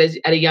sport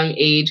at a young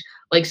age,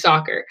 like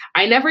soccer.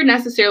 I never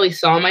necessarily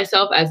saw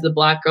myself as the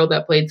Black girl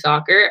that played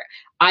soccer.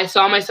 I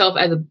saw myself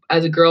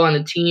as a girl on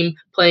a team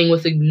playing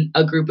with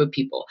a group of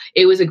people.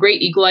 It was a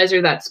great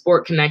equalizer, that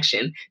sport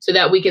connection, so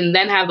that we can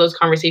then have those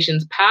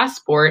conversations past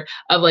sport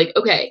of like,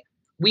 okay,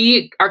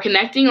 we are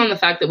connecting on the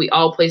fact that we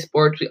all play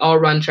sports, we all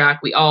run track,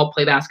 we all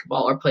play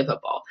basketball or play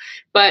football.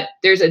 But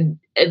there's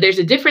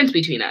a difference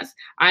between us.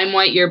 I'm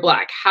white, you're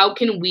Black. How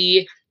can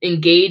we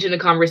engage in a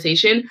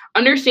conversation,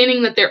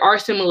 understanding that there are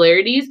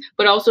similarities,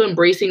 but also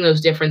embracing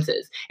those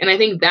differences? And I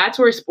think that's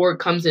where sport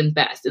comes in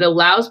best. It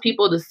allows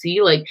people to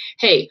see like,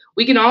 hey,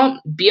 we can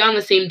all be on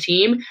the same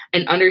team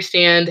and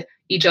understand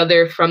each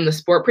other from the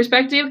sport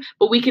perspective,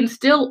 but we can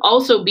still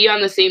also be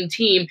on the same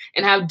team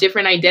and have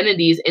different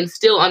identities and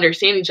still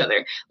understand each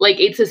other. Like,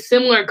 it's a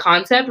similar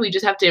concept. We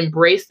just have to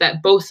embrace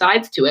that, both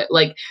sides to it,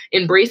 like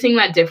embracing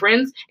that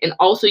difference and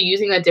also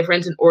using that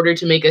difference in order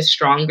to make us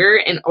stronger,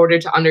 in order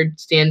to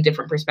understand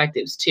different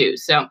perspectives too.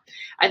 So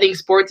I think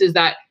sports is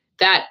that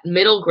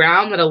middle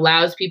ground that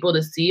allows people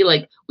to see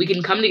like we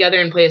can come together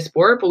and play a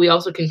sport, but we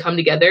also can come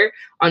together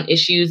on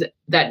issues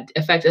that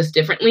affect us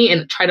differently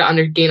and try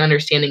to gain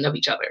understanding of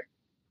each other.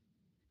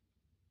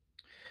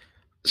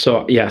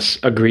 So yes,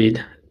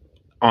 agreed.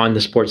 On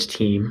the sports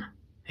team,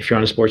 if you're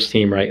on a sports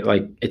team, right,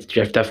 like it's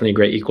definitely a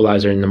great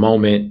equalizer in the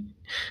moment.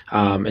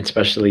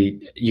 Especially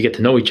you get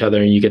to know each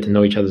other and you get to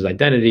know each other's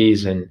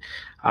identities and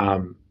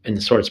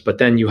the sorts. But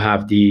then you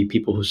have the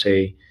people who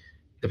say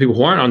the people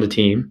who aren't on the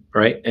team,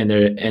 right?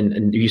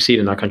 And you see it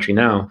in our country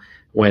now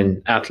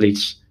when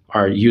athletes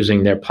are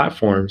using their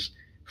platforms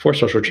for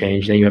social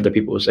change. Then you have the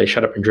people who say,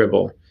 "Shut up and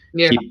dribble.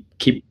 Yeah.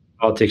 Keep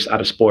politics out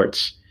of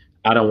sports.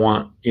 I don't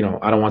want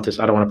I don't want this.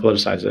 I don't want to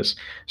politicize this."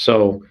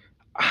 So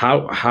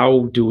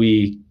how do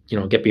we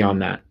get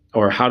beyond that,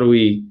 or how do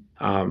we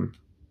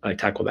like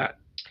tackle that?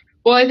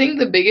 Well, I think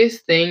the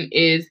biggest thing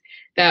is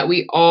that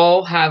we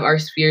all have our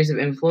spheres of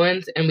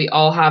influence and we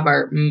all have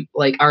our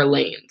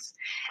lanes.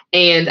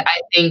 And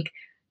I think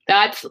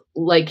that's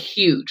like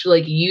huge.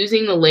 Like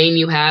using the lane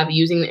you have,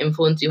 using the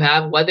influence you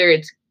have, whether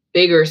it's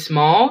big or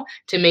small,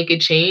 to make a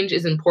change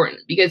is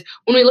important. Because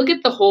when we look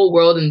at the whole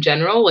world in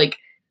general, like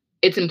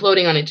it's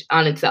imploding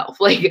on itself.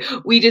 Like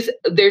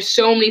there's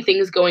so many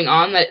things going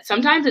on that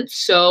sometimes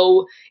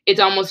it's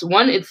almost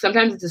one, it's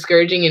sometimes it's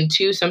discouraging, and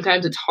two,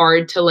 sometimes it's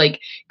hard to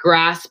like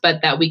grasp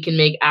at that we can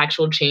make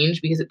actual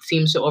change because it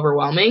seems so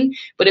overwhelming.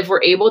 But if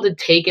we're able to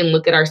take and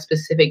look at our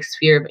specific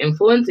sphere of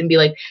influence and be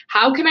like,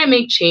 how can I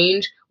make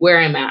change where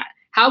I'm at?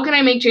 How can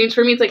I make change?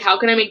 For me, it's like, how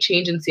can I make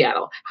change in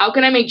Seattle? How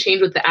can I make change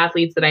with the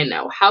athletes that I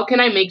know? How can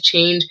I make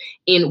change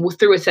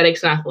through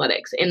aesthetics and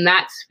athletics? In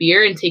that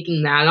sphere, and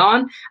taking that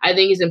on, I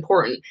think is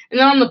important. And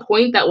then on the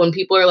point that when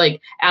people are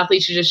like,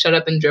 athletes should just shut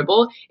up and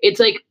dribble, it's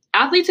like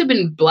athletes have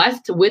been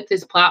blessed with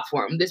this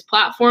platform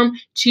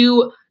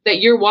to that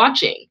you're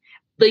watching.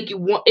 Like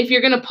if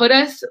you're gonna put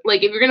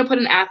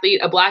an athlete,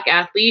 a Black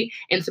athlete,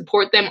 and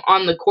support them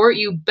on the court,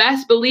 you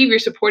best believe you're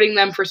supporting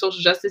them for social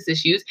justice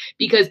issues,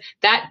 because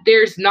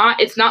it's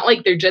not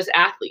like they're just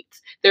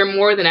athletes. They're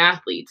more than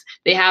athletes.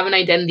 They have an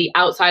identity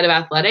outside of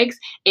athletics,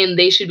 and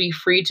they should be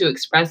free to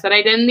express that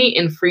identity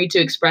and free to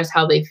express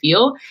how they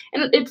feel.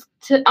 And it's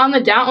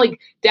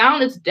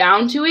it's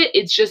down to it.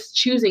 It's just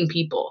choosing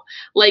people.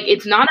 Like,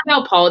 it's not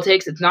about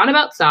politics. It's not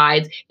about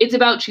sides. It's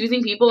about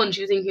choosing people and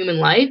choosing human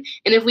life.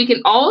 And if we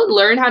can all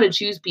learn how to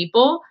choose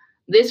people,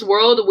 this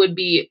world would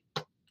be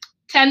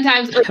 10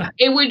 times,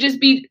 it would just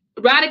be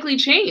radically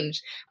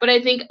changed. But I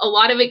think a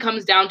lot of it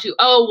comes down to,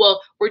 oh,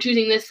 well, we're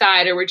choosing this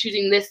side or we're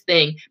choosing this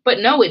thing. But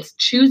no, it's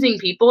choosing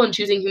people and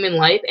choosing human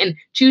life and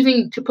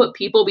choosing to put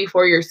people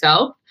before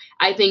yourself,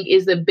 I think,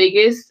 is the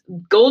biggest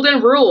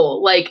golden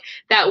rule, like,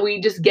 that we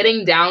just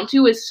getting down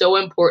to is so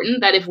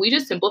important, that if we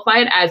just simplify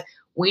it as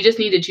we just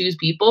need to choose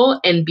people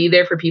and be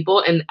there for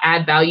people and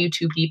add value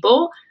to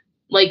people,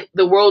 like,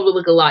 the world would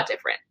look a lot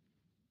different.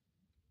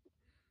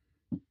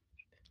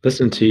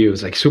 Listen to you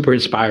is like super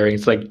inspiring.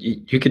 It's like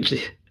you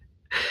could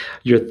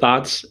your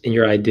thoughts and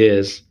your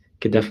ideas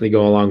could definitely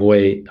go a long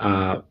way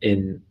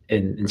in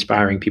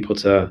inspiring people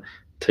to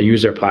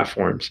use their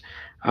platforms.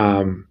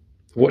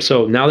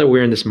 So now that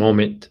we're in this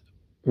moment,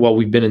 well,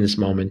 we've been in this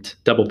moment,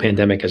 double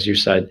pandemic, as you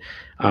said,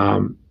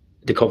 the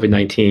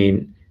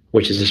COVID-19,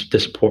 which is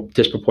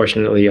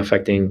disproportionately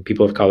affecting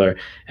people of color,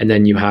 and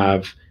then you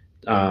have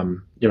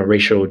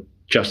racial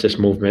justice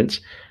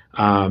movements.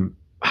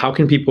 How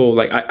can people,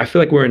 like, I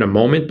feel like we're in a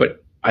moment,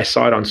 but I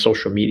saw it on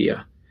social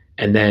media,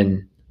 and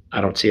then I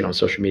don't see it on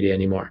social media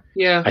anymore.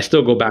 Yeah. I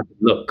still go back and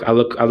look. I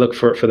look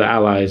for the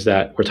allies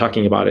that were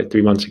talking about it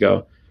 3 months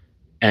ago,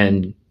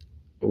 and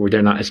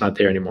they're not. It's not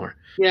there anymore.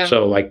 Yeah.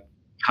 So, like,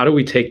 how do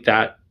we take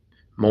that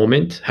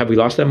moment? Have we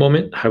lost that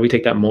moment? How do we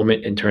take that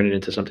moment and turn it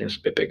into something that's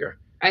a bit bigger?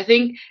 I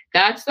think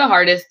that's the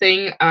hardest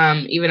thing.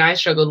 Even I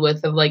struggled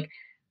with, of like,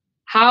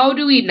 how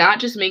do we not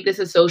just make this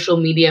a social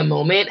media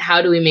moment?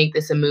 How do we make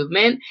this a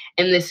movement?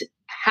 And this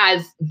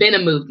has been a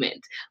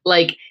movement.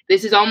 Like,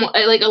 this is almost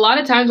like, a lot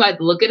of times I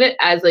look at it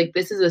as like,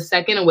 this is a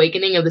second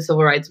awakening of the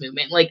civil rights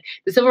movement. Like,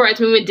 the civil rights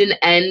movement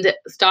didn't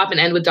stop and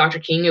end with Dr.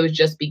 King. It was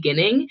just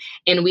beginning,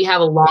 and we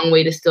have a long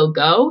way to still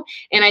go.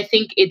 And I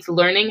think it's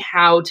learning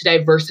how to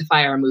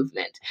diversify our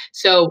movement.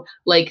 So,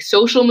 like,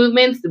 social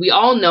movements, we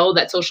all know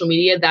that social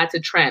media, that's a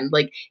trend.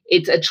 Like,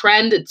 it's a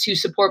trend to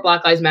support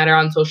Black Lives Matter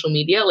on social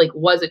media, like,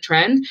 was a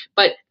trend.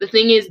 But the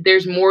thing is,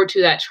 there's more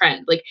to that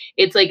trend. Like,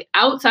 it's like,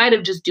 outside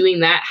of just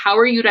doing that, how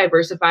are you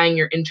diversifying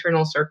your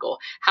internal circle?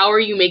 How are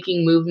you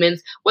making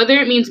movements, whether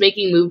it means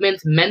making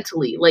movements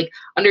mentally, like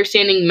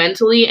understanding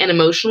mentally and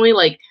emotionally,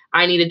 like,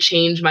 I need to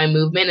change my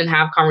movement and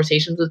have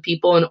conversations with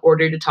people in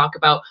order to talk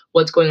about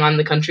what's going on in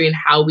the country and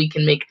how we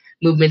can make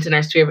movements in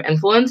our sphere of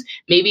influence.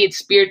 Maybe it's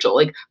spiritual.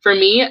 Like, for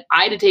me,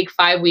 I had to take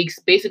 5 weeks,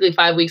 basically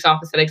 5 weeks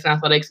off aesthetics and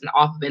athletics and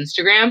off of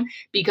Instagram,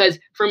 because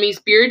for me,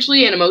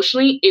 spiritually and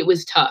emotionally, it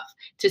was tough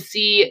to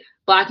see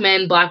Black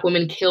men, Black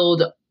women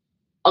killed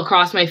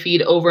across my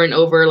feed over and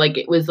over. Like,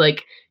 it was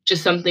like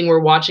just something we're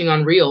watching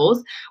on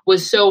reels,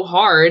 was so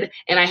hard.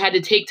 And I had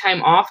to take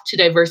time off to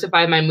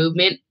diversify my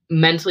movement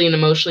mentally and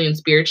emotionally and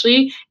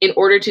spiritually in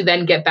order to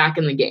then get back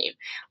in the game.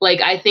 Like,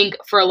 I think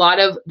for a lot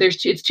of,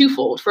 it's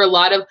twofold. For a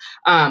lot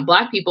of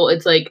Black people,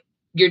 it's like,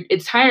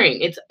 it's tiring.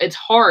 It's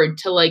hard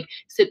to like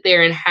sit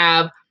there and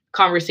have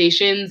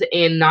conversations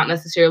and not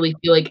necessarily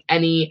feel like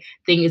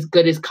anything is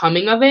good is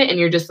coming of it. And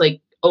you're just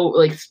like, oh,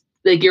 like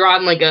like you're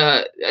on like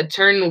a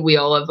turn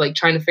wheel of like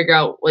trying to figure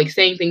out like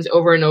saying things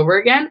over and over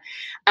again.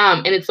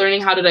 And it's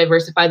learning how to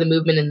diversify the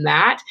movement in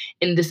that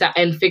and decide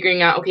and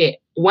figuring out, okay,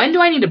 when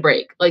do I need to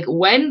break? Like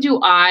when do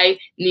I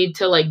need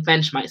to like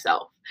bench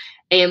myself?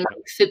 And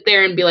like sit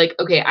there and be like,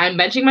 okay, I'm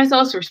benching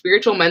myself for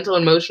spiritual, mental,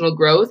 emotional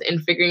growth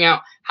and figuring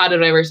out how to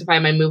diversify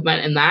my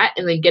movement in that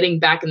and then getting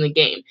back in the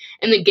game.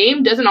 And the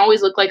game doesn't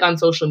always look like on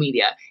social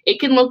media. It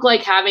can look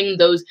like having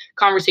those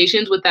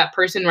conversations with that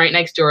person right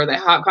next door,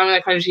 having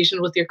that conversation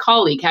with your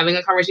colleague, having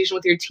a conversation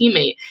with your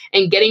teammate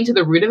and getting to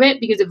the root of it.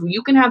 Because if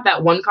you can have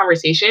that one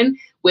conversation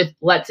with,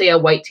 let's say, a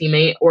white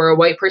teammate, or a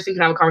white person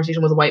can have a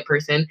conversation with a white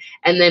person,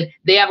 and then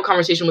they have a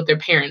conversation with their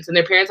parents, and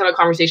their parents have a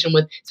conversation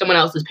with someone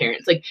else's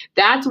parents. Like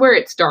that's where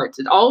it starts.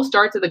 It all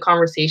starts at the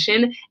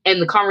conversation,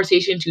 and the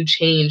conversation to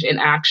change in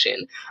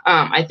action,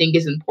 I think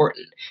is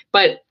important.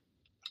 But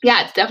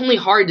yeah, it's definitely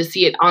hard to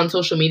see it on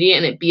social media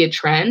and it be a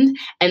trend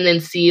and then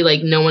see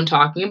like no one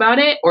talking about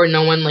it or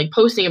no one like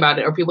posting about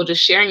it or people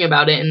just sharing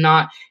about it and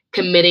not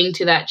committing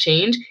to that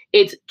change.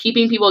 It's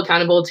keeping people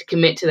accountable to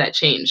commit to that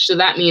change. So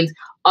that means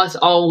us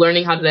all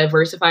learning how to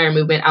diversify our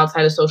movement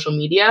outside of social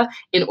media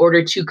in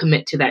order to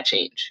commit to that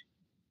change.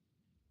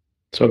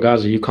 So,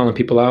 guys, are you calling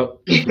people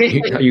out? I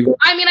mean,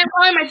 I'm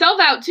calling myself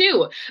out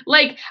too.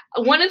 Like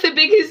one of the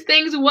biggest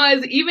things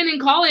was even in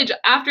college,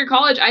 after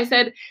college, I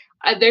said,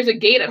 there's a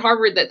gate at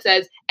Harvard that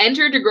says,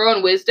 enter to grow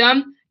in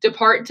wisdom,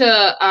 depart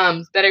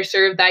to better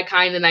serve thy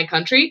kind in thy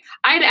country.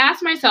 I had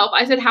asked myself,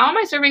 I said, how am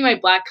I serving my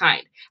Black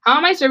kind? How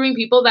am I serving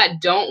people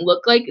that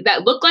look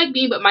like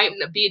me, but might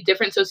be a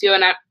different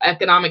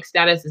socioeconomic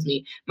status as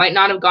me, might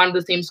not have gone to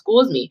the same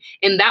school as me?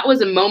 And that was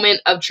a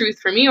moment of truth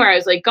for me where I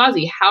was like,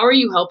 Gazi, how are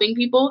you helping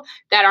people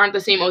that aren't the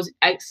same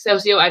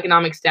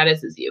socioeconomic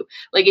status as you?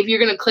 Like if you're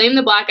going to claim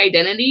the Black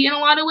identity in a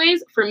lot of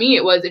ways, for me,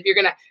 it was if you're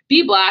going to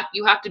be Black,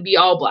 you have to be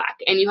all Black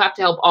and you have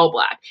to help all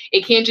Black.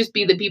 It can't just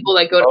be the people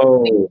that go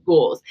to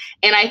schools.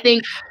 And I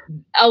think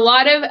a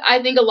lot of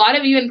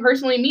even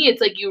personally me, it's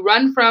like you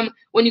run from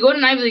when you go to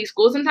an Ivy League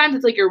school, sometimes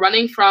it's like you're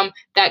running from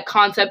that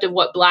concept of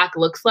what Black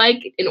looks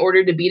like in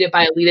order to beat it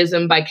by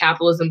elitism, by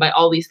capitalism, by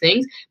all these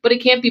things, but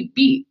it can't be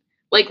beat.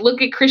 Like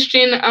look at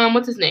Christian,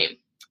 what's his name?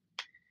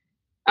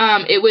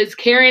 It was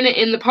Karen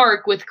in the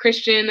park with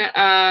Christian.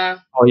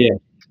 The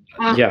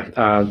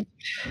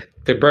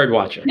bird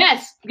watcher.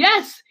 Yes.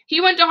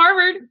 He went to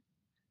Harvard.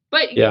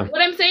 But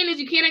what I'm saying is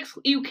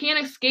you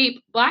can't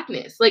escape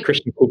Blackness. Like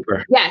Christian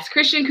Cooper. Yes,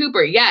 Christian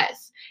Cooper.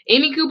 Yes.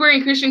 Amy Cooper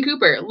and Christian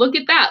Cooper. Look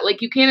at that.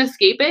 Like you can't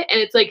escape it.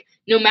 And it's like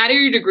no matter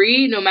your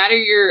degree, no matter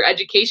your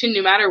education,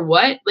 no matter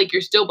what, like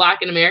you're still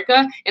Black in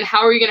America. And how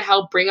are you going to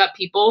help bring up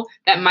people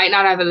that might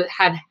not have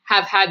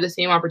had the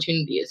same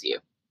opportunity as you?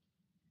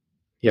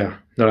 Yeah.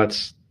 No,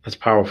 that's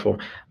powerful.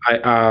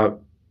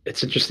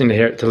 It's interesting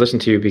to listen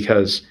to you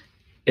because,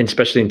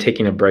 especially in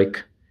taking a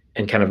break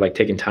and kind of like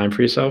taking time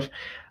for yourself.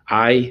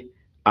 I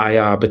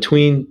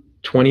between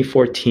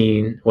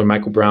 2014 when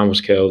Michael Brown was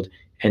killed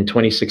and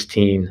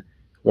 2016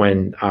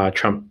 when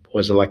Trump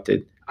was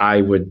elected,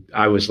 I would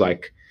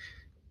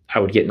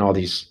get in all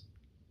these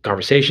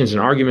conversations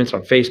and arguments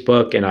on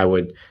Facebook, and I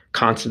would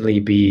constantly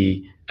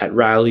be at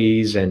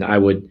rallies, and I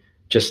would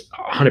just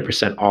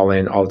 100% all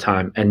in all the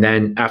time. And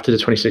then after the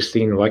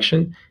 2016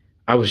 election,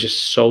 I was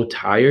just so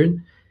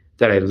tired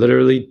that I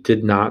literally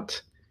did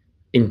not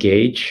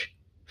engage,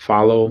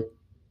 follow,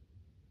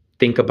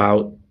 think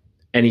about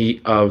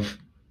anything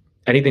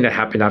that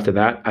happened after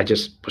that. I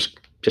just was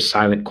just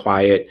silent,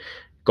 quiet,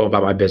 go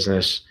about my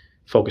business,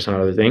 focus on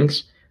other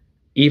things.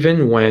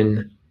 Even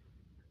when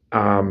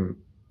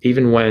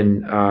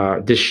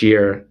this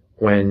year,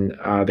 when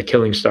the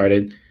killing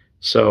started,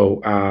 so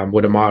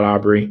with Ahmaud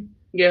Arbery,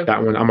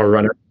 that one, I'm a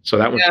runner, so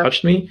that one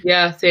touched me.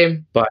 Yeah,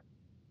 same. But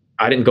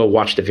I didn't go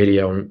watch the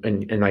video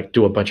and like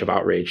do a bunch of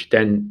outrage.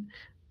 And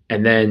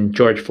then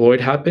George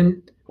Floyd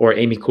happened, or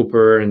Amy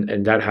Cooper,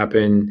 and that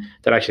happened.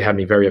 That actually had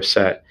me very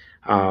upset.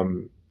 A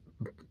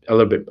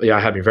little bit, it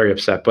had me very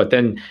upset. But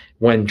then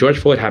when George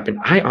Floyd happened,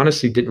 I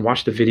honestly didn't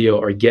watch the video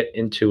or get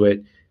into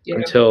it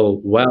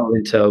until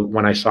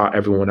when I saw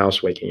everyone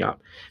else waking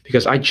up,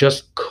 because I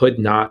just could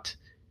not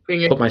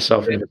put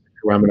myself in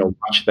where I'm going to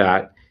watch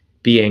that,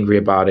 be angry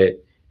about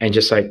it, and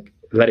just like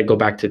let it go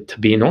back to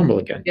being normal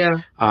again.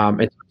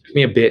 It took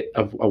me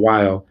a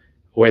while,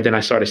 where then I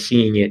started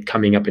seeing it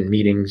coming up in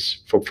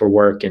meetings for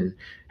work, and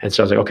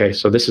so I was like, okay,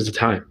 so this is the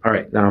time. All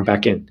right, now I'm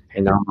back in,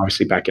 and now I'm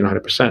obviously back in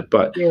 100%.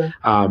 But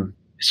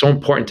it's so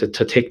important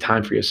to take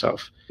time for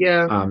yourself.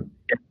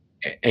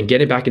 And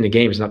getting back in the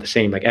game is not the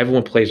same. Like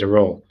everyone plays a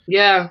role.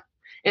 Yeah,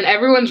 and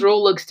everyone's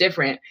role looks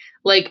different.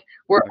 Like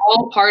we're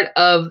all part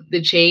of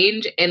the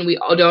change, and we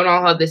don't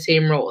all have the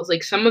same roles.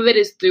 Like some of it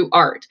is through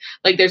art.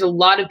 Like there's a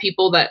lot of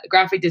people Black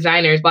graphic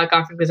designers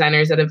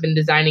that have been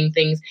designing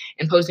things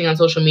and posting on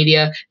social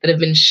media that have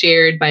been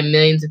shared by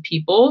millions of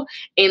people.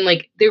 And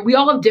like we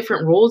all have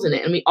different roles in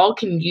it, and we all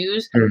can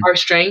use our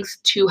strengths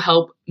to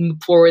help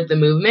move forward the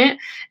movement.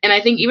 And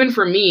I think even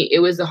for me, it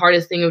was the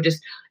hardest thing of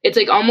it's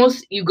like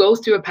almost you go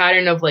through a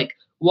pattern of like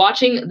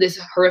watching this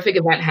horrific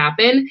event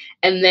happen,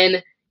 and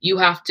then you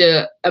have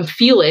to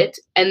feel it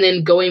and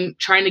then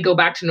trying to go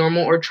back to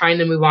normal or trying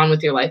to move on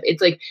with your life.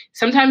 It's like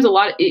sometimes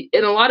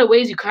in a lot of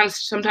ways, you kind of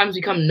sometimes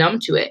become numb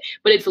to it,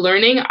 but it's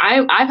learning.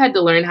 I've had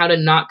to learn how to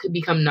not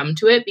become numb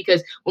to it,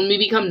 because when we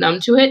become numb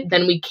to it,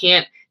 then we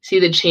can't see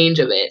the change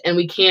of it, and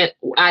we can't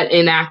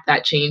enact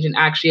that change and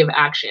actually have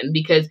action,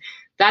 because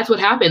that's what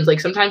happens. Like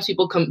sometimes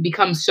people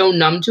become so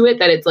numb to it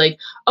that it's like,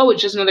 oh,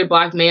 it's just another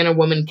Black man or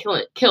woman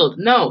killed.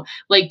 No,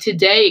 like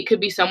today it could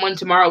be someone,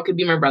 tomorrow it could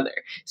be my brother.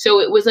 So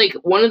it was like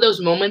one of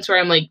those moments where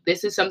I'm like,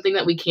 this is something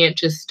that we can't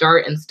just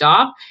start and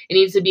stop. It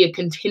needs to be a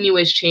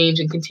continuous change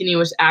and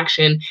continuous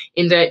action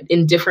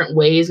in different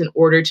ways in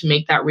order to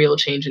make that real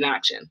change in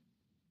action.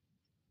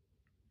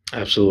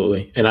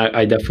 Absolutely. And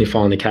I definitely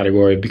fall in the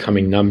category of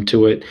becoming numb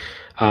to it.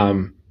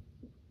 Um,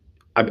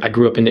 I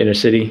grew up in the inner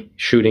city,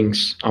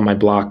 shootings on my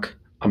block,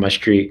 on my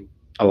street.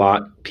 A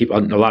lot of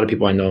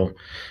people I know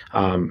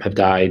have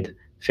died,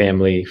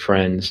 family,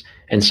 friends.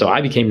 And so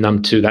I became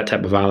numb to that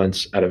type of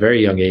violence at a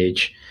very young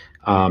age,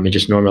 and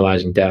just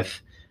normalizing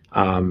death.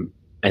 And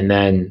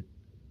then,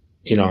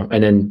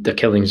 and then the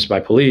killings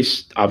by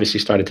police obviously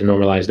started to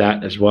normalize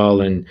that as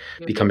well, and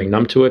becoming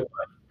numb to it.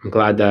 But I'm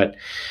glad that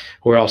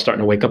we're all starting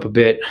to wake up a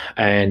bit,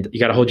 and you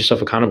got to hold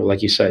yourself accountable.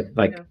 Like you said,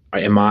 like,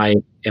 am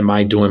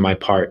I doing my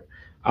part?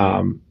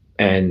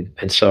 And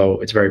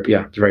so it's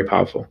very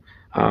powerful.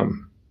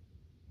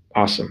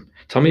 Awesome.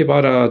 Tell me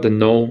about the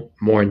No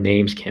More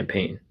Names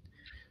campaign.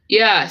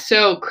 Yeah,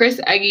 so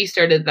Chris Eggy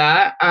started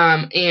that,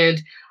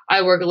 and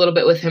I work a little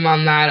bit with him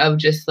on that, of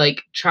just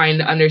like trying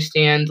to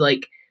understand,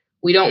 like,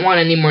 we don't want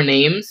any more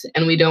names,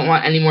 and we don't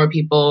want any more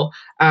people,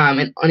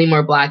 and any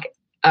more Black,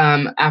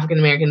 African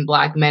American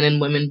Black men and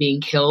women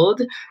being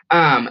killed.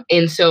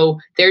 And so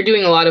they're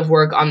doing a lot of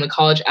work on the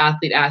college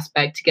athlete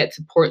aspect to get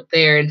support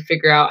there and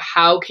figure out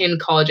how can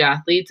college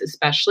athletes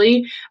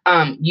especially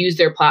use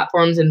their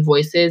platforms and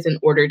voices in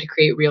order to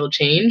create real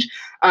change.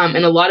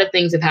 And a lot of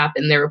things have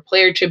happened. There were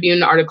Player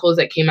Tribune articles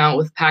that came out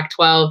with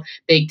Pac-12,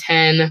 Big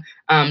Ten,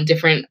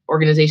 different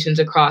organizations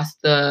across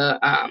the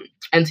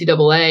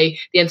NCAA.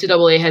 The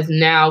NCAA has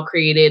now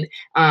created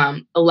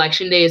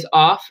election day is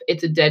off.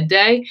 It's a dead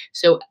day.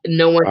 So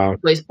no one can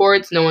play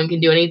sports. No one can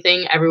do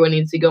anything. Everyone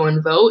needs to go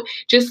and vote.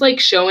 Just like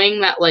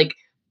showing that, like,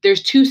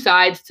 there's two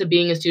sides to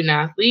being a student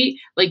athlete.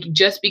 Like,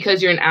 just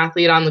because you're an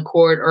athlete on the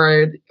court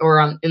or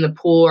in the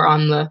pool or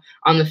on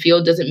the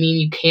field doesn't mean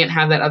you can't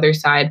have that other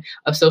side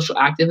of social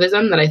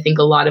activism that I think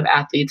a lot of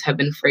athletes have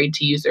been afraid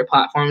to use their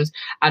platforms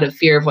out of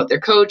fear of what their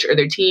coach or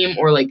their team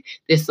or like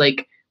this,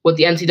 like, what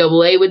the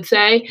NCAA would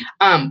say.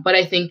 But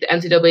I think the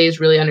NCAA is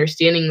really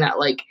understanding that,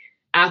 like,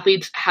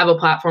 athletes have a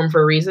platform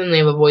for a reason, they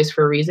have a voice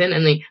for a reason,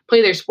 and they play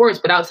their sports,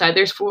 but outside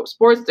their sports,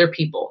 they're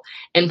people.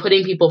 And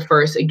putting people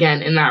first,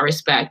 again, in that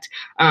respect,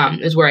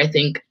 is where I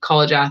think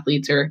college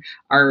athletes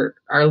are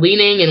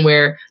leaning, and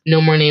where No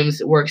More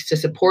Names works to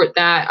support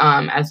that,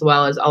 as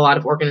well as a lot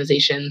of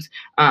organizations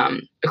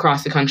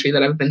across the country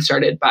that have been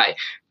started by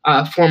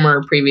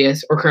former,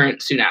 previous, or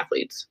current student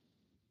athletes.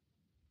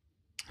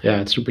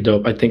 Yeah, it's super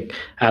dope. I think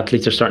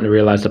athletes are starting to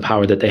realize the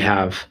power that they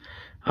have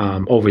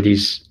over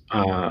these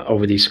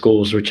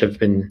schools, which have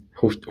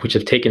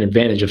taken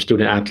advantage of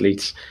student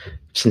athletes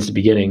since the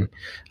beginning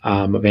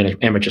of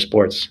amateur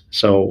sports.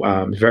 So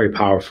it's very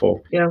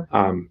powerful. Yeah.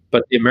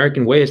 But the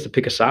American way is to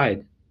pick a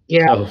side.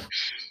 Yeah. So,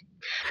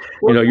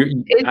 we got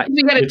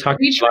to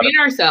retrain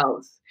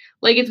ourselves.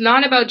 Like, it's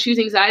not about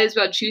choosing sides; it's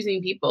about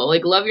choosing people.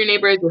 Like, love your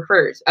neighbor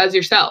as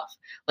yourself.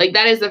 Like,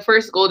 that is the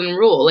first golden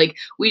rule. Like,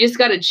 we just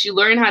got to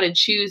learn how to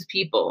choose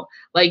people.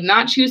 Like,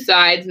 not choose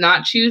sides,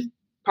 not choose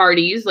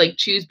parties. Like,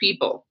 choose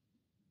people.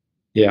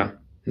 Yeah,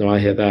 no, I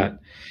hear that.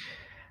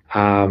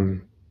 I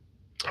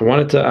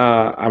wanted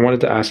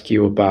to ask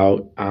you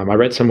about. I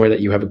read somewhere that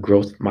you have a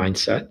growth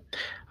mindset,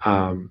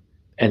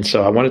 and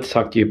so I wanted to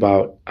talk to you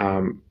about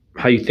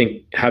how you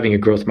think having a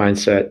growth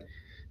mindset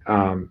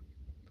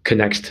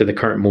connects to the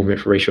current movement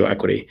for racial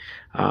equity,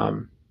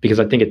 because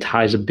I think it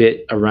ties a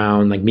bit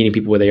around like meeting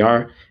people where they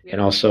are, and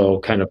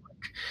also kind of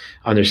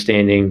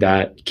understanding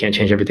that you can't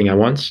change everything at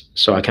once.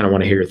 So I kind of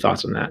want to hear your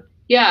thoughts on that.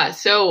 Yeah.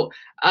 So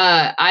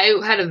I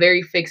had a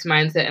very fixed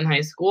mindset in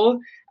high school.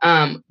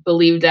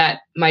 Believed that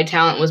my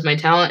talent was my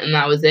talent and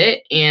that was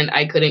it, and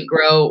I couldn't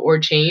grow or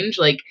change.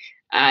 Like,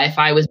 if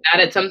I was bad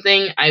at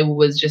something, I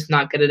was just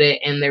not good at it,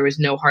 and there was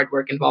no hard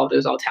work involved. It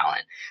was all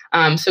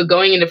talent. So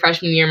going into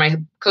freshman year, my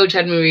coach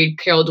had me read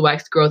Carol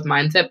Dweck's Growth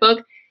Mindset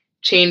book.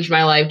 Changed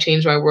my life,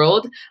 changed my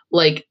world.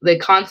 Like, the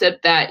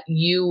concept that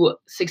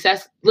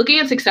looking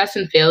at success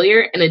and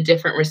failure in a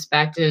different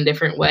respect, in a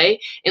different way,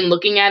 and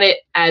looking at it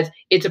as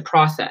it's a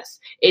process.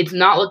 It's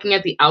not looking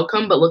at the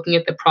outcome, but looking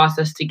at the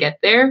process to get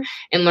there,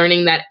 and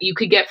learning that you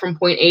could get from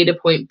point A to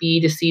point B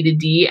to C to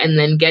D and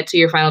then get to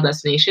your final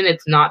destination.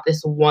 It's not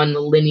this one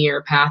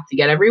linear path to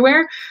get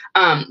everywhere,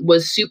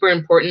 was super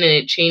important, and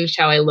it changed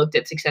how I looked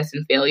at success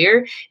and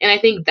failure. And I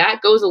think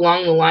that goes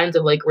along the lines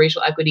of like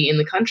racial equity in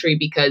the country,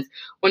 because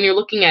when you're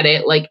looking at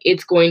it, like,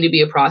 it's going to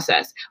be a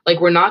process. Like,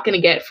 we're not going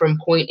to get from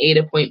point A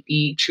to point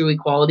B true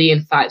equality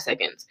in 5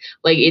 seconds.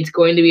 Like, it's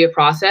going to be a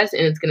process,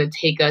 and it's going to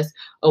take us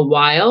a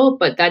while,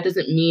 but that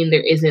doesn't mean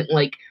there isn't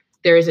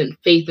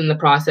faith in the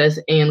process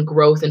and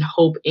growth and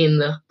hope in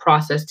the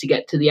process to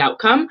get to the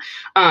outcome.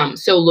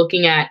 So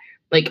looking at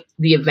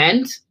the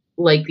event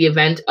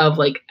of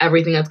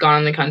everything that's gone on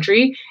in the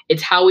country,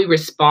 it's how we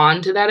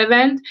respond to that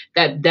event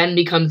that then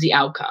becomes the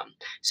outcome.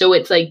 So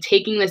it's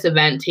taking this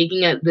event,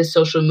 taking this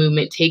social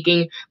movement,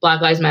 taking Black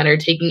Lives Matter,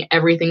 taking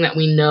everything that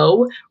we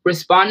know,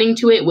 responding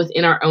to it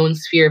within our own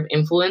sphere of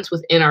influence,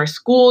 within our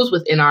schools,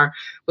 within our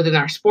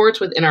sports,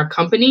 within our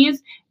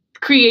companies,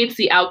 creates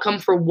the outcome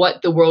for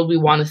what the world we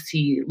want to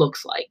see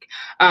looks like.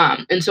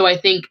 And so I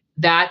think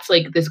that's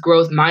this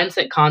growth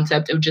mindset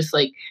concept of just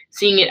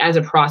seeing it as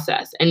a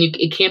process, and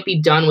it can't be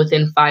done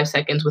within 5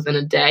 seconds, within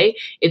a day.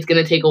 It's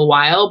going to take a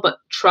while, but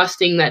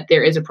trusting that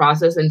there is a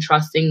process and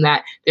trusting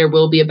that there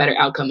will be a better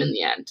outcome in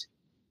the end.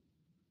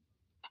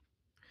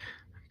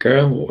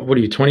 Girl, what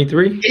are you,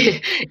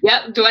 23?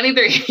 Yep,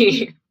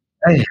 23.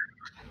 Hey,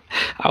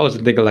 I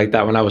wasn't thinking like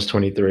that when I was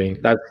 23.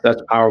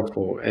 That's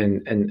powerful,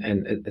 and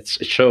it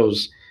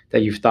shows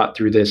that you've thought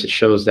through this. It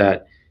shows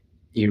that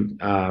you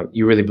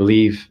really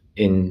believe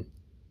in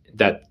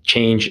that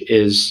change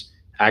is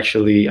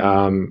actually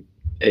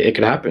it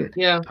could happen.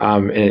 Yeah.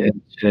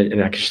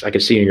 And I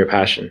could see in your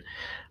passion.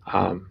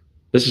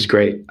 This is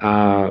great.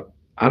 I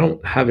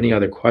don't have any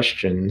other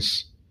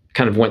questions.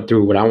 Kind of went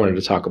through what I wanted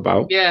to talk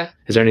about. Yeah.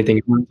 Is there anything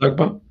you want to talk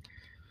about?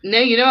 No,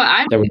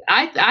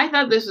 I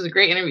thought this was a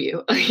great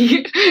interview.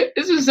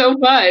 This was so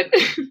fun.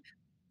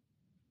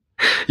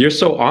 You're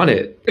so on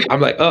it.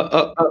 I'm like,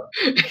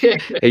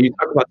 And you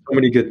talk about so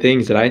many good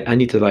things that I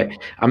need to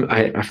I'm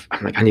like,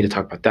 I need to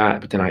talk about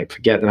that, but then I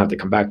forget and I have to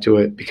come back to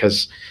it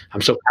because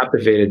I'm so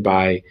captivated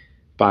by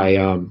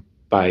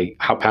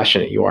how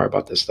passionate you are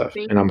about this stuff.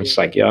 Thank and I'm you. just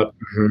like, yep.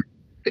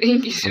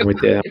 Thank you so I'm much.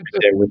 there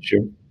with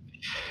you.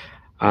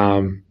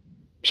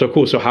 So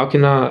cool. So how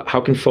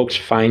can folks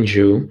find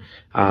you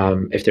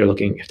if they're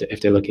looking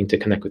to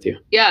connect with you?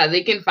 Yeah,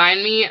 they can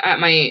find me at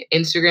my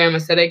Instagram,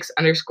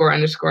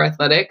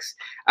 aesthetics__athletics.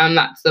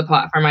 That's the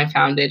platform I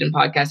founded and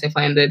podcast I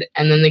founded.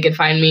 And then they can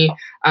find me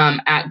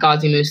at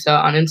Ghazi Musa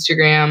on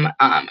Instagram.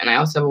 And I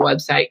also have a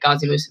website,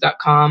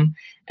 ghazimusa.com.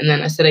 And then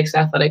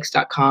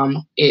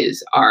aestheticsathletics.com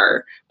is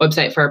our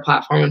website for our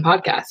platform and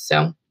podcast.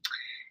 So you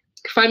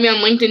can find me on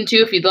LinkedIn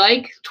too if you'd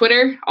like.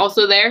 Twitter,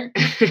 also there.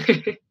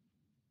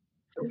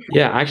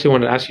 Yeah, I actually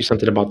wanted to ask you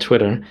something about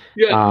Twitter.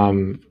 Yeah.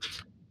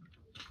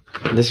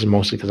 This is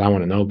mostly because I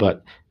want to know,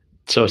 but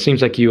so it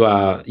seems like you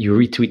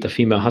retweet the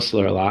Female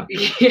Hustler a lot.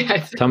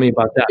 Yes. Tell me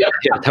about that. Yeah.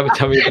 Yeah, tell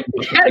me about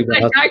the Yes,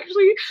 Female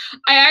Hustler.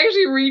 I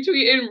actually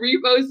retweet and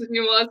repost the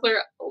Female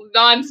Hustler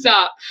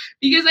nonstop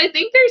because I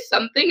think there's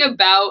something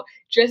about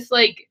just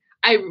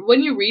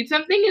when you read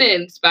something and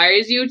it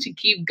inspires you to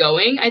keep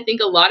going. I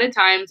think a lot of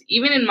times,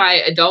 even in my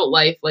adult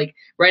life,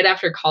 right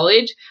after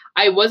college,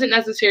 I wasn't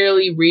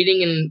necessarily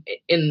reading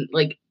in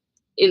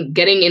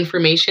getting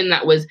information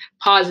that was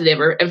positive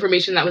or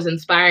information that was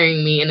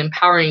inspiring me and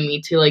empowering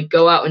me to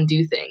go out and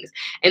do things.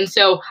 And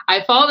so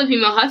I follow the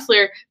Female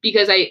Hustler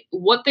because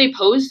what they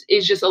post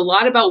is just a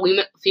lot about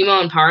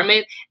female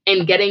empowerment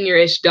and getting your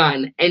ish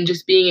done and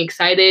just being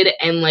excited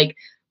and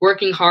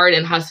working hard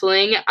and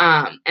hustling.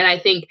 And I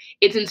think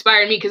it's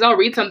inspired me because I'll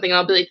read something and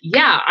I'll be like,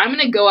 yeah, I'm going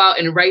to go out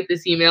and write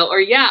this email, or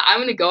yeah, I'm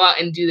going to go out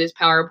and do this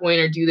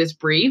PowerPoint or do this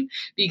brief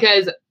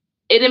because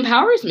it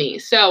empowers me.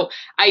 So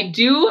I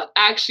do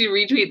actually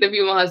retweet the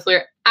Female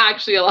Hustler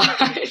actually a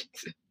lot.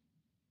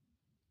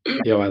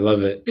 Yo, I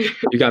love it.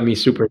 You got me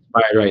super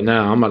inspired right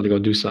now. I'm about to go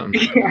do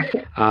something.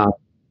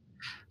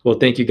 Well,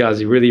 thank you,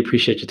 Ghazi. Really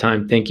appreciate your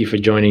time. Thank you for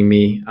joining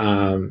me.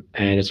 And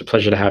it's a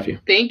pleasure to have you.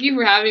 Thank you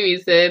for having me,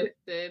 Sid.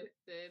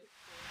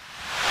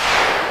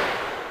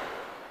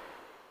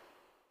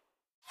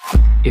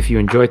 If you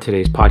enjoyed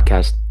today's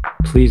podcast,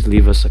 please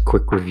leave us a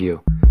quick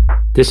review.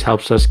 This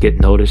helps us get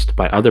noticed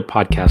by other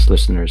podcast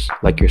listeners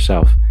like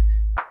yourself.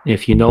 And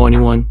if you know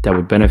anyone that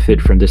would benefit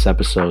from this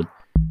episode,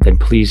 then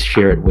please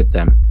share it with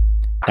them.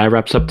 That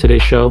wraps up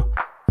today's show.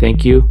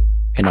 Thank you,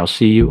 and I'll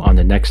see you on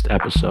the next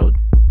episode.